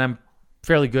cook, and I'm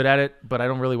fairly good at it, but I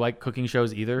don't really like cooking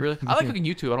shows either. really. I like cooking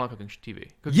YouTube. I don't like cooking TV.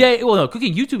 Yeah, well, no,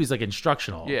 cooking YouTube is like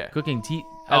instructional. Yeah. Cooking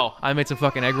I made some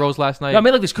fucking egg rolls last night. I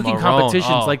made like these cooking Marron.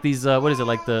 competitions, Oh. like these. What is it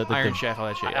like the Iron the, Chef, all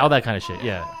that shit. all that kind of shit?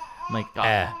 Yeah.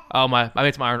 I'm like, I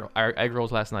made some iron egg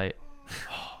rolls last night.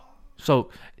 so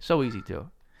easy too.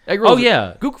 Egg rolls. Oh,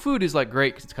 yeah. Gook food is like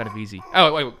great because it's kind of easy.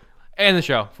 Oh wait. And the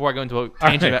show before I go into a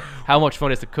tangent right. about how much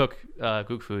fun it is to cook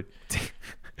Gook food.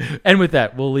 And with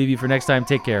that, we'll leave you for next time.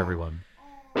 Take care, everyone.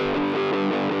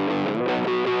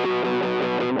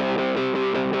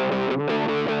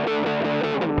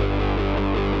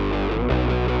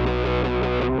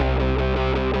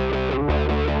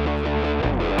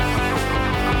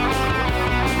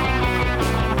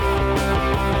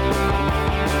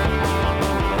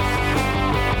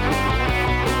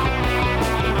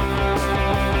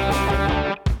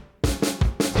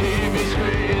 TV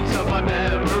screens of my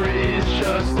memories,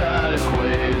 just static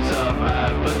waves of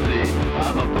apathy.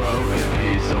 I'm a broken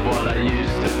piece of what I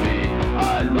used to be.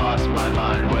 I lost my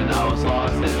mind when I was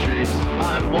lost in dreams.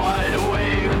 I'm wide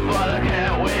awake, but I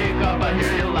can't wake up. I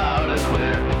hear you loud and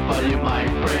clear, but you might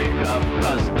break up,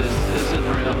 cause this isn't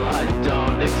real. I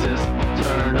don't exist.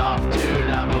 Turn off, tune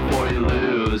out before you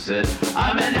lose it.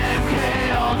 I'm an MK